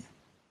don't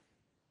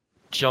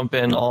jump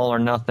in all or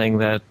nothing,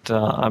 that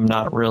I'm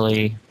not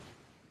really...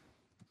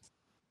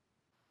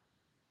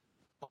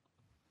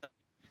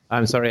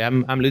 I'm sorry,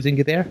 I'm losing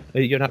you there.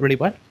 You're not really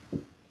what?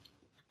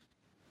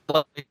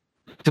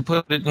 To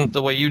put it in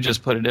the way you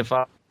just put it, if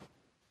I...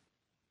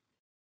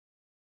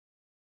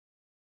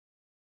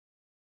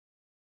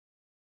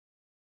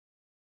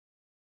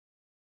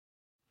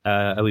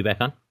 Are we back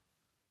on?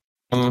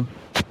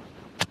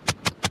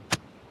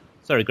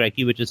 Sorry, Greg,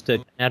 you were just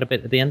out a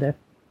bit at the end there.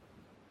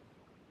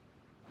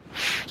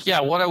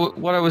 Yeah, what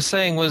I was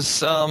saying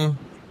was,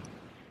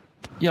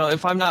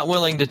 if I'm not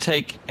willing to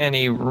take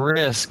any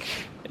risk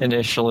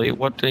initially,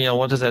 what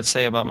does that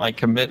say about my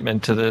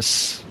commitment to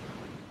this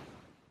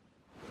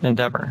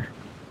endeavor?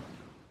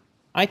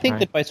 I think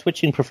that by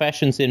switching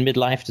professions in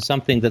midlife to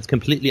something that's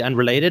completely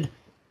unrelated,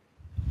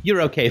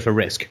 you're okay for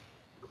risk.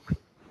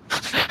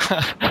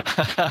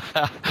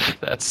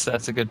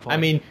 That's a good point. I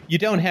mean, you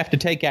don't have to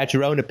take out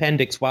your own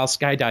appendix while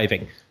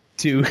skydiving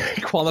to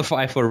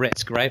qualify for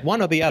risk, right?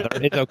 One or the other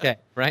is okay,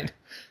 right?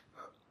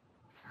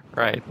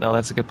 Right. No,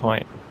 that's a good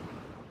point.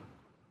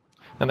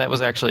 And that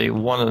was actually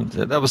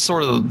that was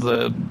sort of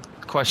the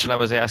question I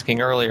was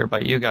asking earlier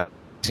about you guys,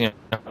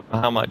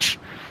 how much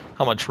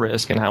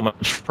risk and how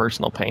much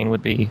personal pain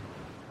would be,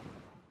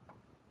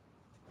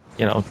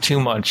 too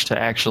much to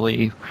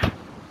actually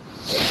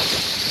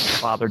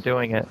bother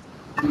doing it.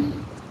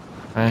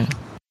 Right.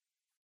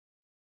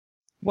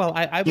 Well,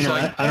 I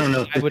don't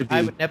know. I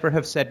would never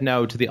have said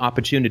no to the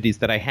opportunities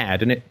that I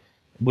had, and it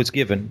was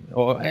given,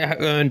 or I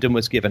earned and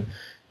was given.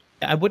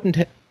 I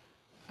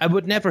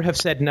would never have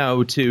said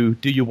no to,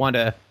 do you want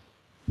to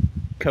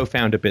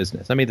co-found a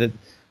business? I mean,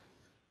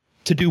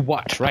 to do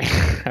what, right?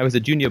 I was a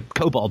junior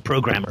COBOL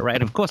programmer,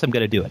 right? Of course I'm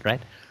going to do it,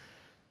 right?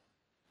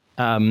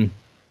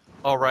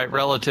 All right,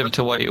 relative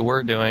to what you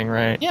were doing,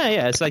 right?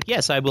 Yeah. It's like,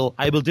 yes, I will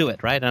do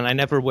it, right? And I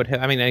never would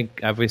have. I mean,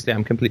 obviously,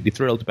 I'm completely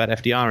thrilled about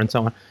FDR and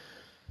so on.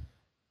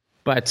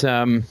 But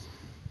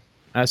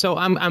So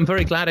I'm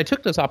very glad I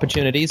took those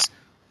opportunities.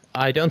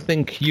 I don't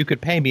think you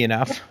could pay me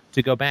enough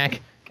to go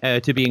back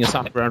to being a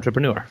software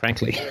entrepreneur,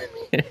 frankly.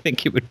 I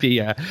think it would be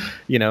a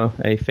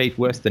fate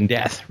worse than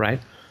death, right?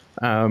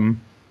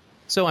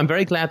 So I'm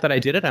very glad that I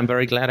did it. I'm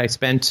very glad I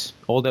spent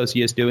all those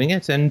years doing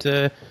it,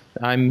 and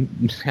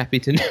I'm happy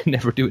to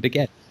never do it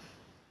again.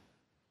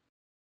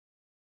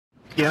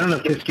 Yeah, I don't know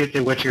if this gets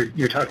at what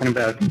you're talking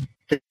about,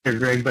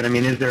 Greg, but I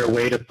mean, is there a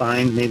way to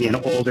find maybe an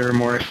older,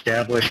 more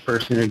established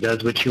person who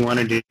does what you want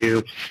to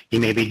do? You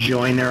maybe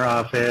join their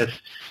office.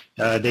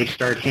 They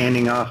start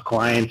handing off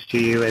clients to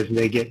you as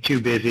they get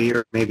too busy,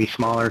 or maybe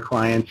smaller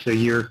clients. So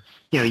you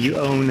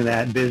own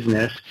that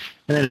business,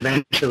 and then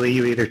eventually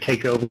you either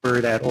take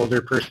over that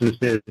older person's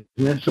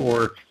business,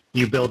 or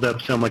you build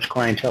up so much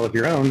clientele of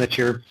your own that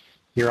you're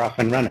off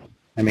and running.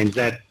 I mean, is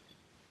that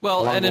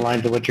along the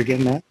lines of what you're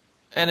getting at?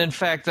 And in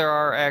fact, there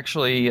are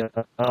actually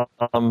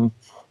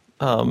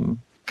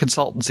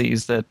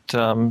consultancies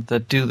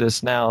that do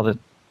this now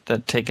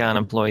that take on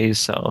employees.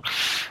 So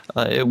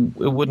it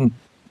wouldn't.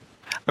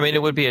 I mean,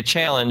 it would be a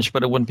challenge,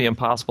 but it wouldn't be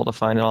impossible to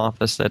find an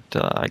office that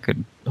I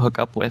could hook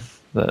up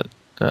with that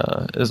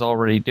is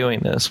already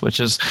doing this, which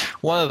is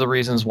one of the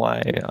reasons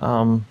why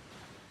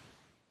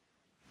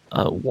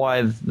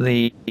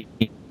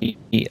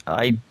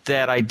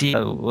that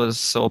idea was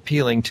so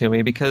appealing to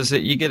me, because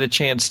you get a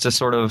chance to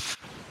sort of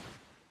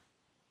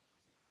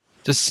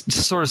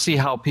see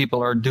how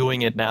people are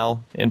doing it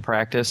now in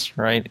practice,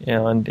 right?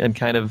 And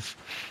kind of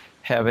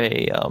have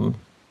a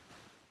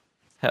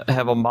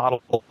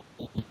model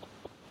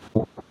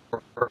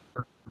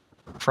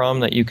from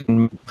that you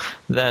can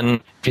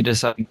then, if you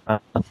decide,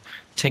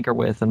 tinker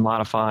with and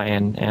modify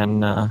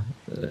and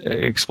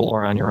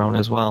explore on your own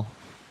as well,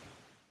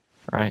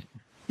 right?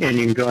 And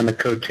you can go on the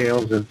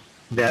coattails of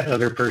that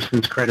other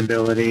person's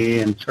credibility,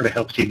 and sort of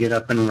helps you get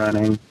up and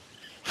running.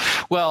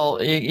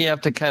 Well, you have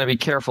to kind of be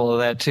careful of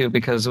that too,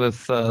 because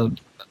with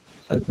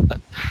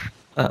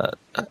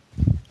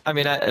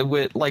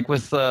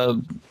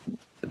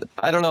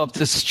I don't know if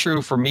this is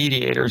true for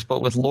mediators,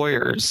 but with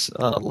lawyers,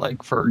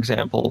 like for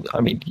example,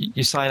 I mean,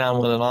 you sign on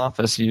with an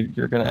office,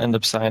 you're going to end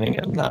up signing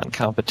a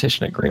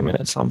non-competition agreement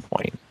at some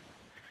point,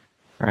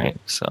 right?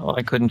 So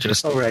I couldn't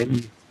just. Oh, right.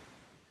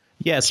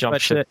 Yes,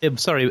 but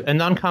sorry, a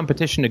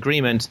non-competition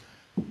agreement,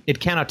 it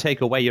cannot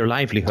take away your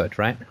livelihood,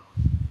 right?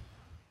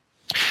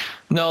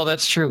 No,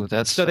 that's true.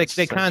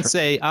 They can't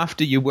say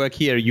after you work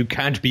here you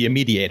can't be a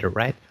mediator,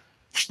 right?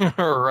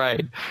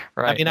 Right.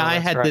 I mean, I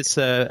had this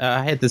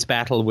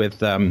battle with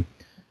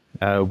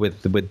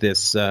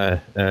this.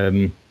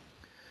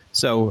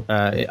 So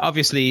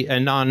obviously, a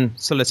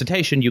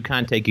non-solicitation, you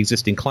can't take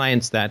existing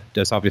clients. That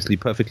is obviously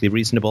perfectly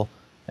reasonable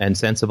and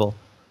sensible.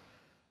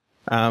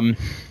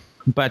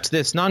 But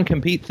this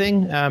non-compete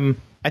thing,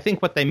 I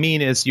think what they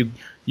mean is you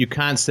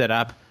can't set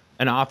up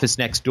an office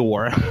next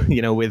door,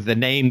 with a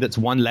name that's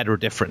one letter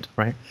different,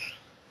 right?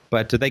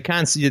 But they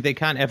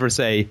can't ever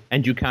say,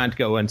 and you can't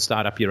go and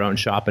start up your own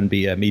shop and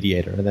be a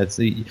mediator. That's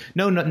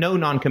no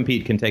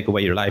non-compete can take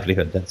away your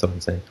livelihood. That's what I'm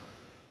saying.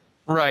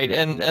 Right,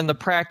 and the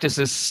practice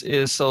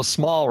is so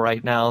small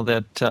right now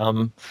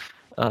that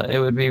it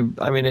would be.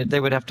 I mean,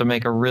 they would have to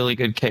make a really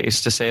good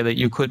case to say that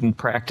you couldn't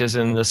practice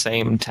in the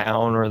same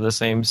town or the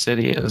same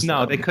city as.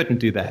 No, they couldn't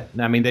do that.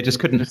 I mean, they just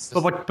couldn't.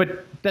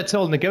 But that's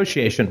all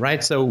negotiation,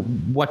 right? So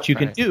what you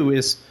can do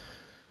is,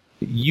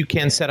 you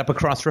can set up a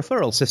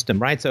cross-referral system,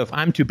 right? So if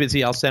I'm too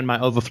busy, I'll send my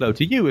overflow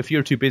to you. If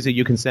you're too busy,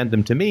 you can send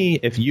them to me.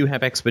 If you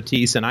have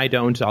expertise and I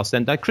don't, I'll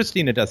send that.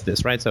 Christina does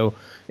this, right? So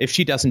if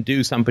she doesn't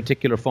do some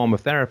particular form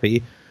of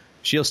therapy,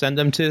 she'll send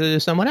them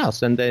to someone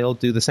else, and they'll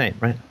do the same,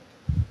 right?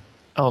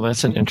 Oh,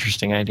 that's an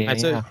interesting idea.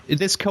 And so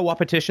this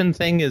co-opetition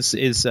thing is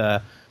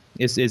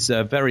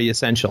very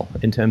essential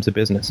in terms of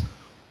business.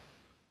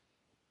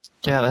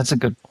 Yeah, that's a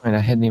good point. I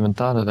hadn't even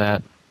thought of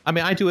that. I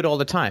mean, I do it all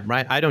the time,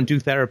 right? I don't do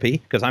therapy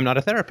because I'm not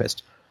a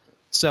therapist.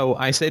 So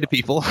I say to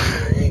people,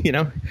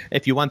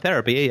 if you want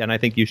therapy, and I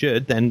think you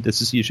should, then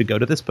you should go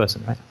to this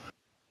person, right?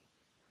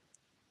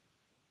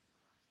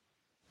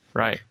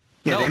 Right.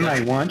 Yeah, they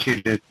might want you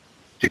to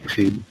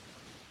succeed.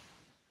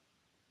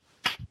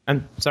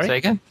 I'm sorry? Say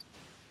again?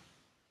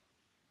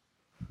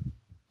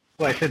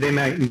 Well, I said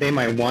they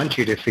might want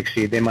you to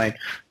succeed. They might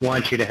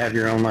want you to have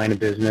your own line of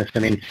business. I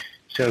mean,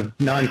 so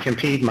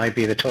non-compete might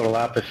be the total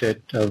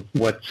opposite of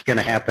what's going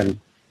to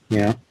happen,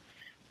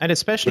 And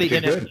especially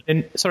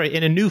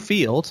in a new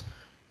field,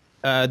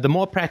 the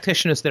more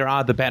practitioners there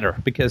are, the better,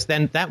 because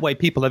then that way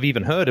people have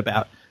even heard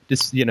about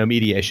this,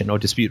 mediation or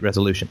dispute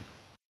resolution.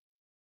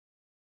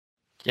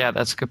 Yeah,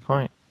 that's a good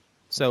point.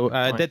 So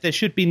that there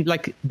should be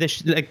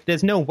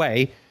there's no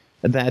way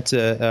that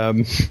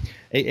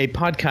a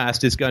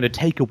podcast is going to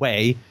take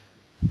away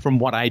from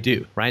what I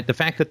do, right? The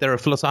fact that there are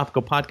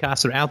philosophical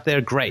podcasts are out there,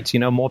 great.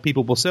 More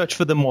people will search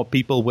for them, more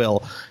people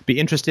will be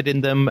interested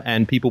in them,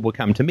 and people will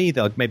come to me.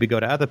 They'll maybe go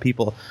to other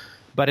people.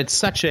 But it's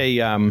such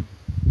a...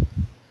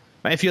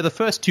 if you're the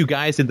first two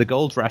guys in the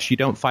gold rush, you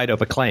don't fight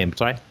over claims,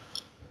 right?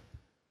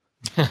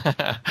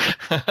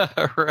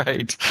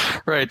 Right.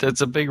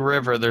 It's a big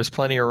river. There's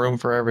plenty of room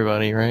for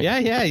everybody, right? Yeah.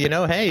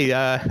 Hey,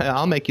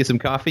 I'll make you some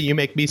coffee. You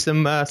make me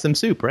some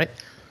soup, right?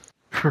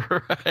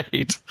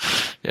 Right.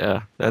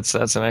 Yeah, that's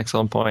an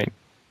excellent point.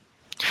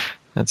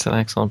 That's an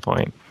excellent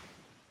point.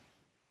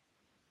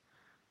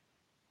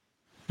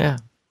 Yeah.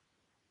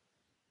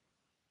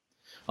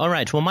 All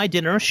right. Well, my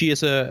dinner, she is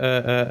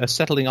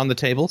settling on the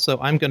table, so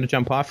I'm going to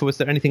jump off. Was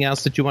there anything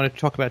else that you wanted to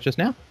talk about just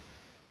now?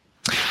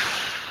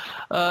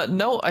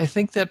 No, I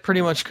think that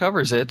pretty much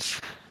covers it.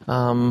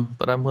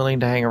 But I'm willing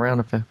to hang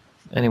around if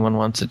anyone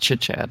wants to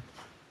chit-chat.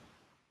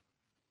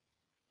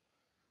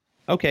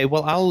 Okay,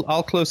 well,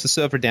 I'll close the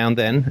server down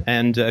then,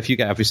 and if you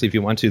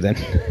want to, then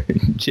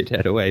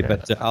chit-chat away.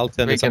 But I'll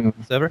turn this off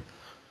the server.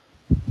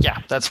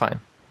 Yeah, that's fine.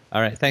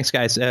 All right, thanks,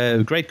 guys.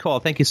 Great call.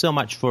 Thank you so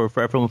much for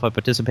everyone for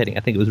participating. I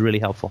think it was really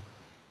helpful.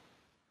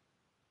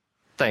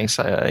 Thanks.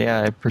 I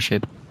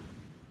appreciate it.